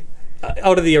movie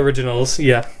out of the originals.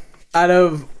 Yeah. out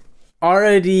of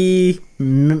already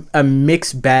a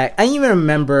mixed bag. I don't even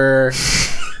remember.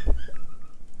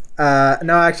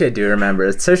 No, actually, I do remember.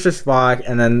 It's Search for Spock,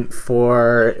 and then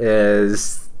 4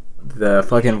 is the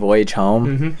fucking Voyage Home,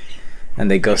 Mm-hmm.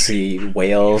 and they go see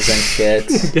whales and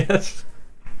shit. Yes.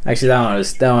 Actually,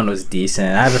 that one was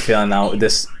decent. I have a feeling that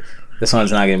this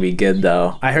one's not gonna be good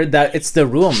though. I heard that it's the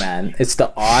rule, man. It's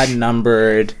the odd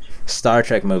numbered Star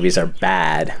Trek movies are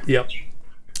bad. Yep.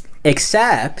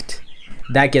 Except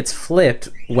that gets flipped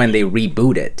when they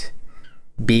reboot it.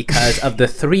 Because of the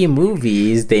 3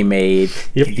 movies they made,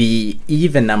 Yep. the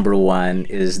even number 1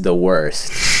 is the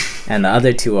worst. And the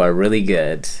other 2 are really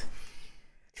good.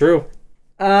 True.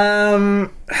 Fine.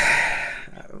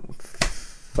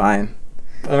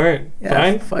 All right. Yeah,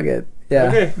 Fine. fuck it. Yeah.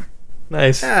 Okay.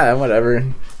 Nice. Yeah, whatever.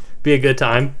 Be a good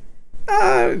time.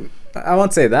 I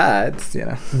won't say that, you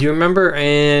know. Do you remember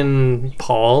in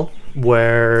Paul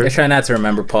where I try not to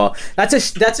remember Paul. That's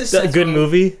a good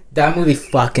movie? That movie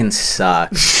fucking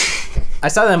sucks. I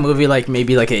saw that movie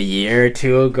maybe a year or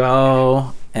 2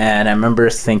 ago, and I remember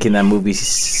thinking that movie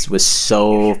was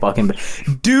so fucking bad.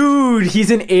 Dude,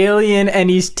 he's an alien and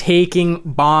he's taking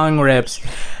bong rips.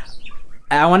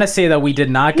 I want to say that we did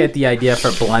not get the idea for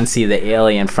Bluncy the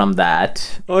alien from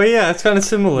that. Oh yeah, it's kind of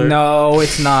similar. No,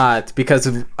 it's not, because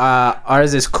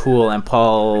ours is cool and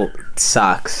Paul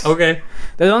sucks. Okay.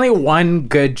 There's only one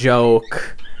good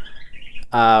joke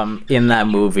in that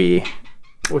movie.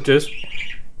 Which is?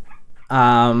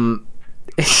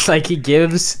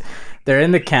 It's they're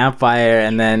in the campfire,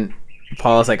 and then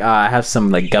Paul's like, I have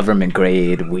some government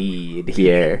grade weed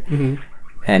here. Mm-hmm.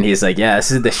 And he's like, yeah, this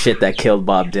is the shit that killed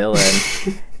Bob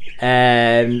Dylan.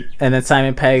 and then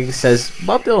Simon Pegg says,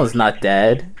 Bob Dylan's not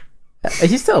dead.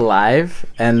 He's still alive.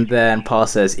 And then Paul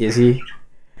says, is he?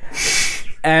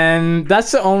 And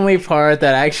that's the only part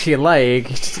that I actually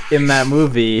liked in that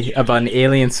movie about an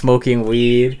alien smoking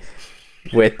weed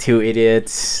with 2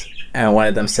 idiots. And one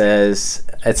of them says,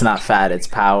 it's not fat, it's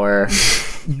power.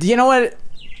 Do you know what?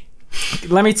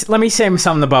 Let me say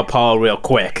something about Paul real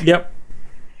quick. Yep.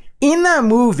 In that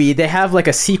movie, they have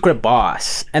a secret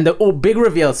boss, and the big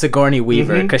reveal is Sigourney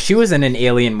Weaver, because she was in an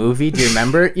alien movie. Do you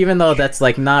remember? Even though that's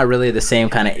not really the same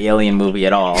kind of alien movie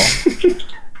at all.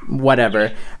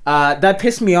 Whatever. That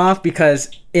pissed me off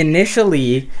because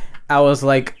initially I was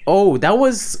like, oh, that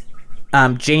was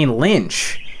Jane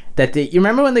Lynch. You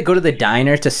remember when they go to the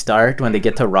diner to start when they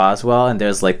get to Roswell and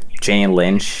there's Jane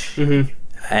Lynch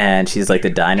and she's like the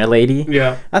diner lady.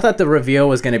 Yeah. I thought the reveal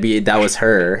was gonna be that was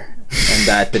her, and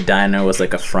that the diner was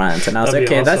like a front. And I was That'd like,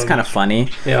 be okay, that's awesome. kind of funny.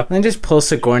 Yeah. And then just pulls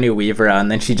Sigourney Weaver out,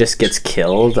 and then she just gets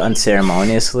killed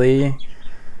unceremoniously.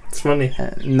 It's funny.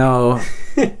 No.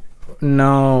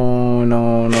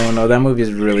 No. That movie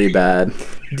is really bad.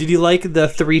 Did you like the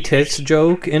 3 tits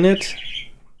joke in it?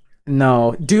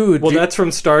 No, dude. Well, that's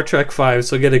from Star Trek 5,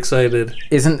 so get excited.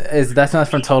 is that's not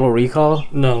from Total Recall?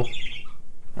 No.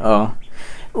 Oh,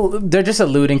 well, they're just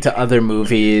alluding to other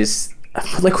movies.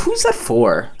 Like, who's that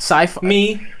for? Sci-fi.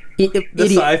 Me? The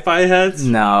Idiot. sci-fi heads?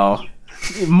 No,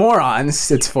 morons.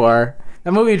 It's for.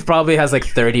 That movie probably has like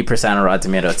 30% of Rotten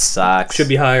Tomatoes. It sucks. Should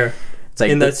be higher. It's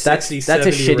like in that that's 60, a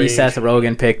 70 shitty range. Seth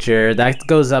Rogen picture. That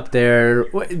goes up there.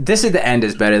 This is the End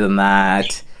is better than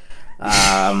that.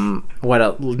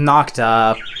 Knocked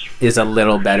Up is a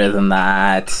little better than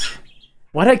that.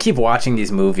 Why do I keep watching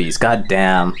these movies? God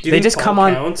damn. Do you They think just Paul come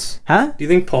on. counts? Huh? Do you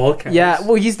think Paul counts? Yeah,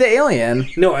 well, he's the alien.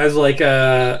 No, as like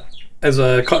as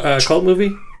a cult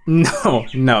movie? No,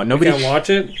 You nobody. can't watch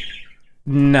it?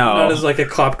 No. Not as like a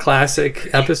cop classic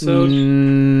episode?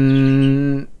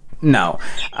 No.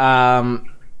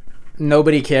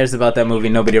 Nobody cares about that movie.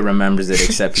 Nobody remembers it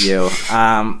except you.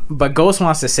 But Ghost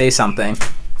wants to say something.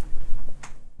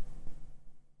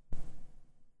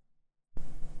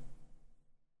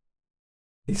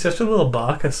 He's such a little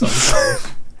baka sometimes.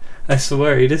 I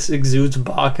swear, he just exudes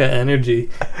baka energy.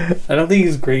 I don't think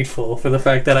he's grateful for the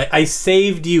fact that I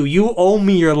saved you. You owe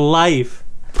me your life.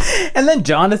 And then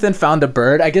Jonathan found a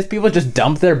bird. I guess people just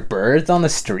dump their birds on the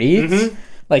streets. Mm-hmm.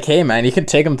 Like, hey, man, you can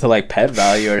take them to, like, Pet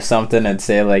Value or something and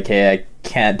say, like, hey, I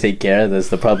can't take care of this.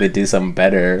 They'll probably do something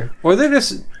better. Or they're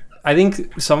just... I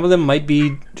think some of them might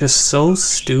be just so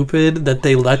stupid that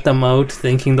they let them out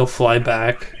thinking they'll fly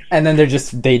back. And then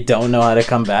they don't know how to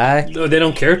come back. No, they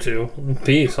don't care to.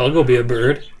 Peace. I'll go be a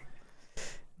bird.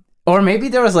 Or maybe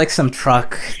there was, like, some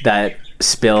truck that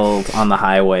spilled on the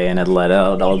highway and it let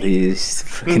out all these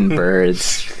freaking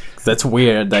birds. That's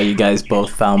weird that you guys both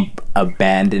found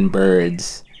abandoned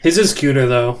birds. His is cuter,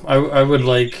 though. I would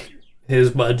like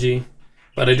his budgie,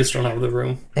 but I just don't have the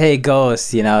room. Hey,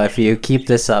 Ghost, if you keep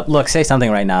this up... Look, say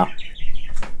something right now.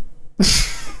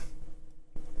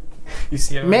 You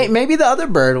see how Maybe the other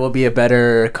bird will be a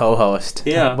better co-host.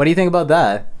 Yeah. What do you think about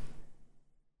that?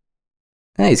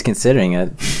 Yeah, he's considering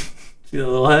it. See the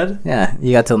little head? Yeah,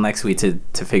 you got till next week to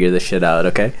figure this shit out,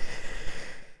 okay?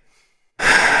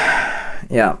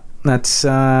 Yeah, that's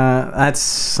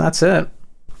it.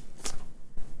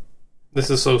 This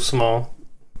is so small.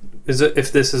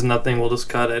 If this is nothing, we'll just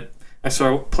cut it. I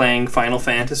started playing Final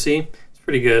Fantasy. It's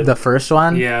pretty good. The first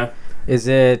one? Yeah. Is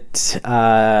it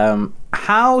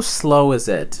how slow is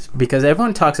it? Because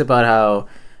everyone talks about how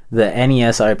the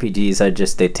NES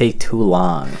RPGs they take too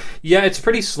long. Yeah, it's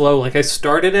pretty slow. Like, I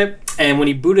started it, and when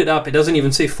you boot it up, it doesn't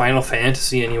even say Final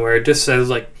Fantasy anywhere. It just says,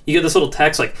 like, you get this little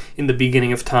text, like, in the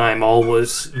beginning of time, all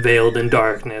was veiled in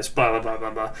darkness, blah, blah, blah, blah,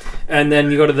 blah. And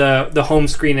then you go to the home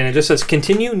screen, and it just says,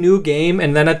 continue new game,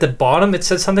 and then at the bottom, it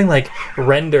says something like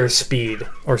render speed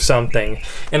or something.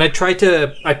 And I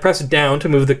pressed down to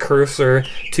move the cursor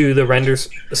to the render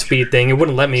speed thing. It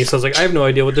wouldn't let me, so I was like, I have no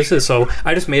idea what this is, so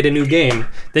I just made a new game.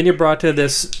 Then you're brought to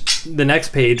the next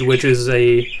page, which is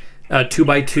a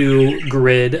 2x2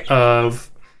 grid of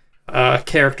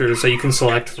characters that you can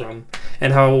select from.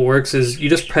 And how it works is you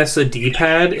just press the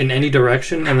D-pad in any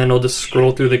direction, and then it'll just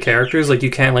scroll through the characters. Like,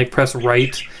 you can't, like, press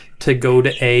right to go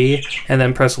to A and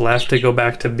then press left to go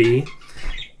back to B.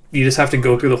 You just have to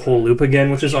go through the whole loop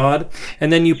again, which is odd.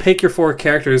 And then you pick your 4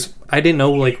 characters. I didn't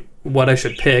know, like, what I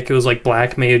should pick. It was like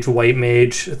black mage, white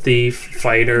mage, thief,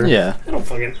 fighter. Yeah.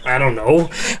 I don't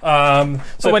know.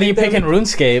 So what do you pick in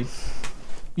RuneScape?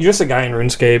 You're just a guy in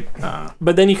RuneScape.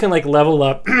 But then you can, like, level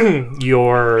up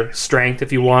your strength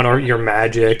if you want, or your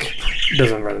magic. It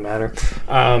doesn't really matter.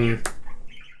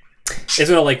 It's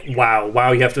not like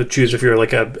WoW. You have to choose if you're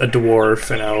like a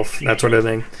dwarf, an elf, that sort of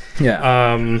thing.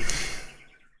 Yeah.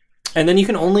 And then you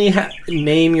can only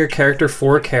name your character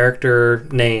 4 character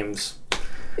names.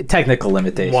 Technical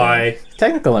limitation. Why?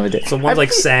 Technical limitation. So one's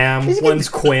like Sam, one's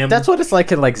Quim. That's what it's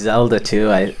like in like Zelda too.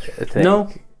 I think.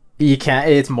 No. You can't.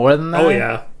 It's more than that. Oh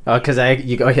yeah. Oh, because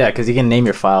you can name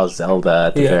your file Zelda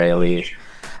at the very least.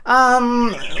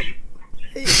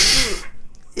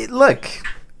 Look,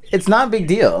 it's not a big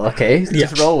deal. Okay,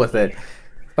 just roll with it.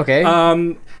 Okay.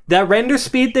 That render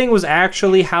speed thing was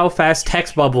actually how fast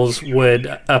text bubbles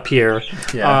would appear.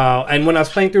 Yeah. And when I was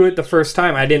playing through it the first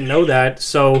time, I didn't know that.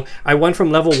 So I went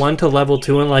from level 1 to level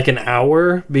 2 in like an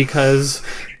hour because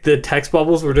the text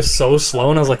bubbles were just so slow.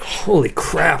 And I was like, holy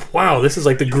crap, wow, this is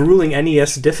like the grueling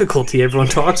NES difficulty everyone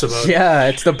talks about. Yeah,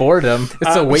 it's the boredom.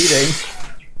 It's the waiting.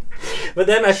 But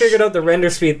then I figured out the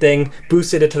render speed thing,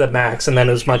 boosted it to the max, and then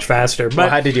it was much faster. But Well,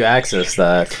 how did you access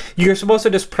that? you're supposed to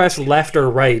just press left or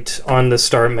right on the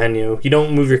start menu. You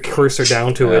don't move your cursor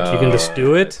down to it. You can just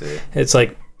do I it. see. It's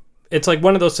like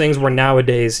one of those things where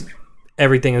nowadays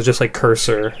everything is just like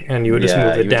cursor, and you would just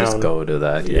move it you down. just go to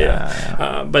that.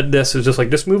 Yeah. But this is just like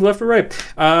just move left or right.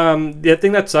 The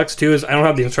thing that sucks too is I don't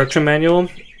have the instruction manual.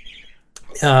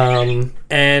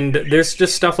 And there's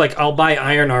just stuff like I'll buy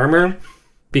iron armor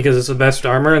because it's the best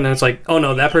armor, and then it's like, oh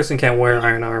no, that person can't wear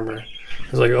iron armor.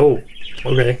 It's like, oh,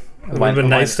 okay. It would have been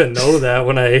nice to know that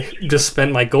when I just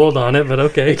spent my gold on it, but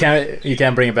okay. You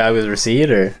can't bring it back with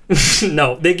receipt, or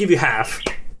No, they give you half.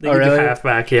 They Oh, give you really? half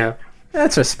back, yeah.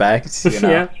 that's respect. You know?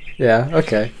 Yeah. Yeah.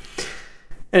 Okay.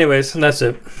 Anyways, that's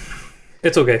it.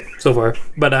 It's okay so far,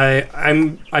 but I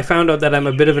found out that I'm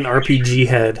a bit of an RPG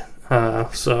head,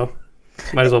 so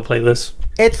might as well play this.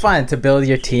 It's fun to build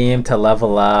your team, to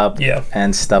level up, Yeah.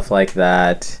 and stuff like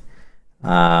that.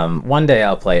 One day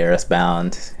I'll play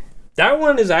Earthbound. That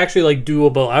one is actually like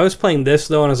doable. I was playing this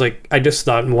though, and I was like, I just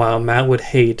thought, wow, Matt would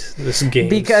hate this game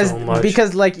so much.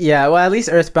 Because like, yeah, well, at least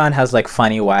Earthbound has like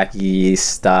funny, wacky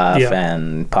stuff Yeah.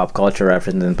 and pop culture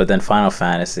references, but then Final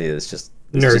Fantasy is just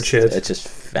Nerd shit. It's just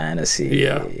fantasy.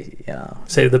 Yeah. You know.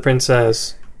 Save the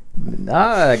princess.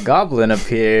 A goblin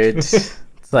appeared. It's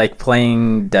like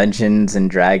playing Dungeons and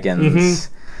Dragons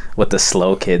with the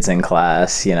slow kids in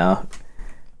class, you know.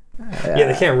 Yeah,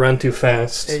 they can't run too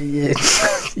fast.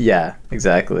 Yeah,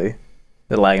 exactly.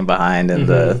 They're lagging behind in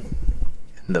the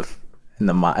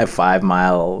 5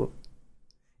 mile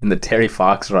in the Terry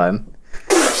Fox run.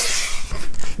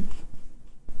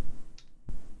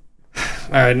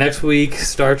 All right, next week,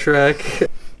 Star Trek.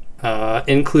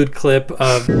 Include clip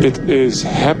of It is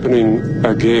happening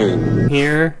again.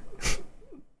 here.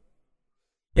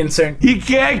 Insert You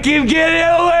can't keep getting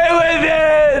away with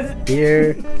it!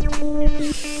 here.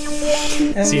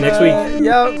 See you next week.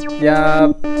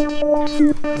 Yup.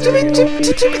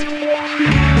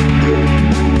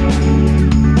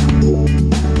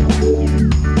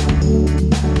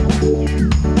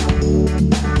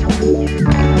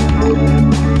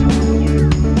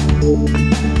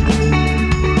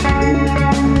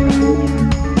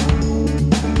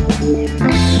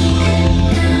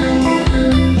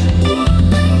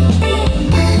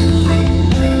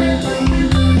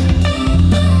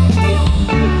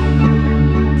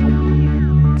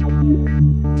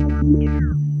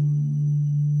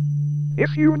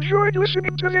 If you enjoyed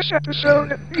listening to this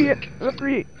episode, be it the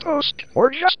pre-post or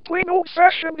just plain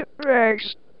old-fashioned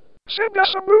rags, send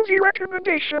us a movie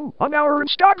recommendation on our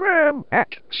Instagram at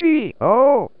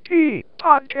COT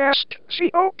Podcast,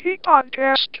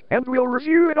 and we'll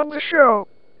review it on the show.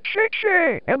 Shake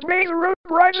shay, and may the road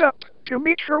rise up to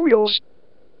meet your wheels.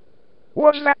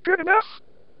 Was that good enough?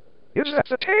 Is that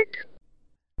the take?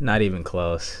 Not even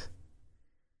close.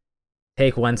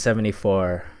 Take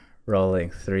 174. Rolling.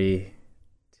 3,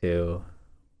 2,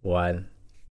 1.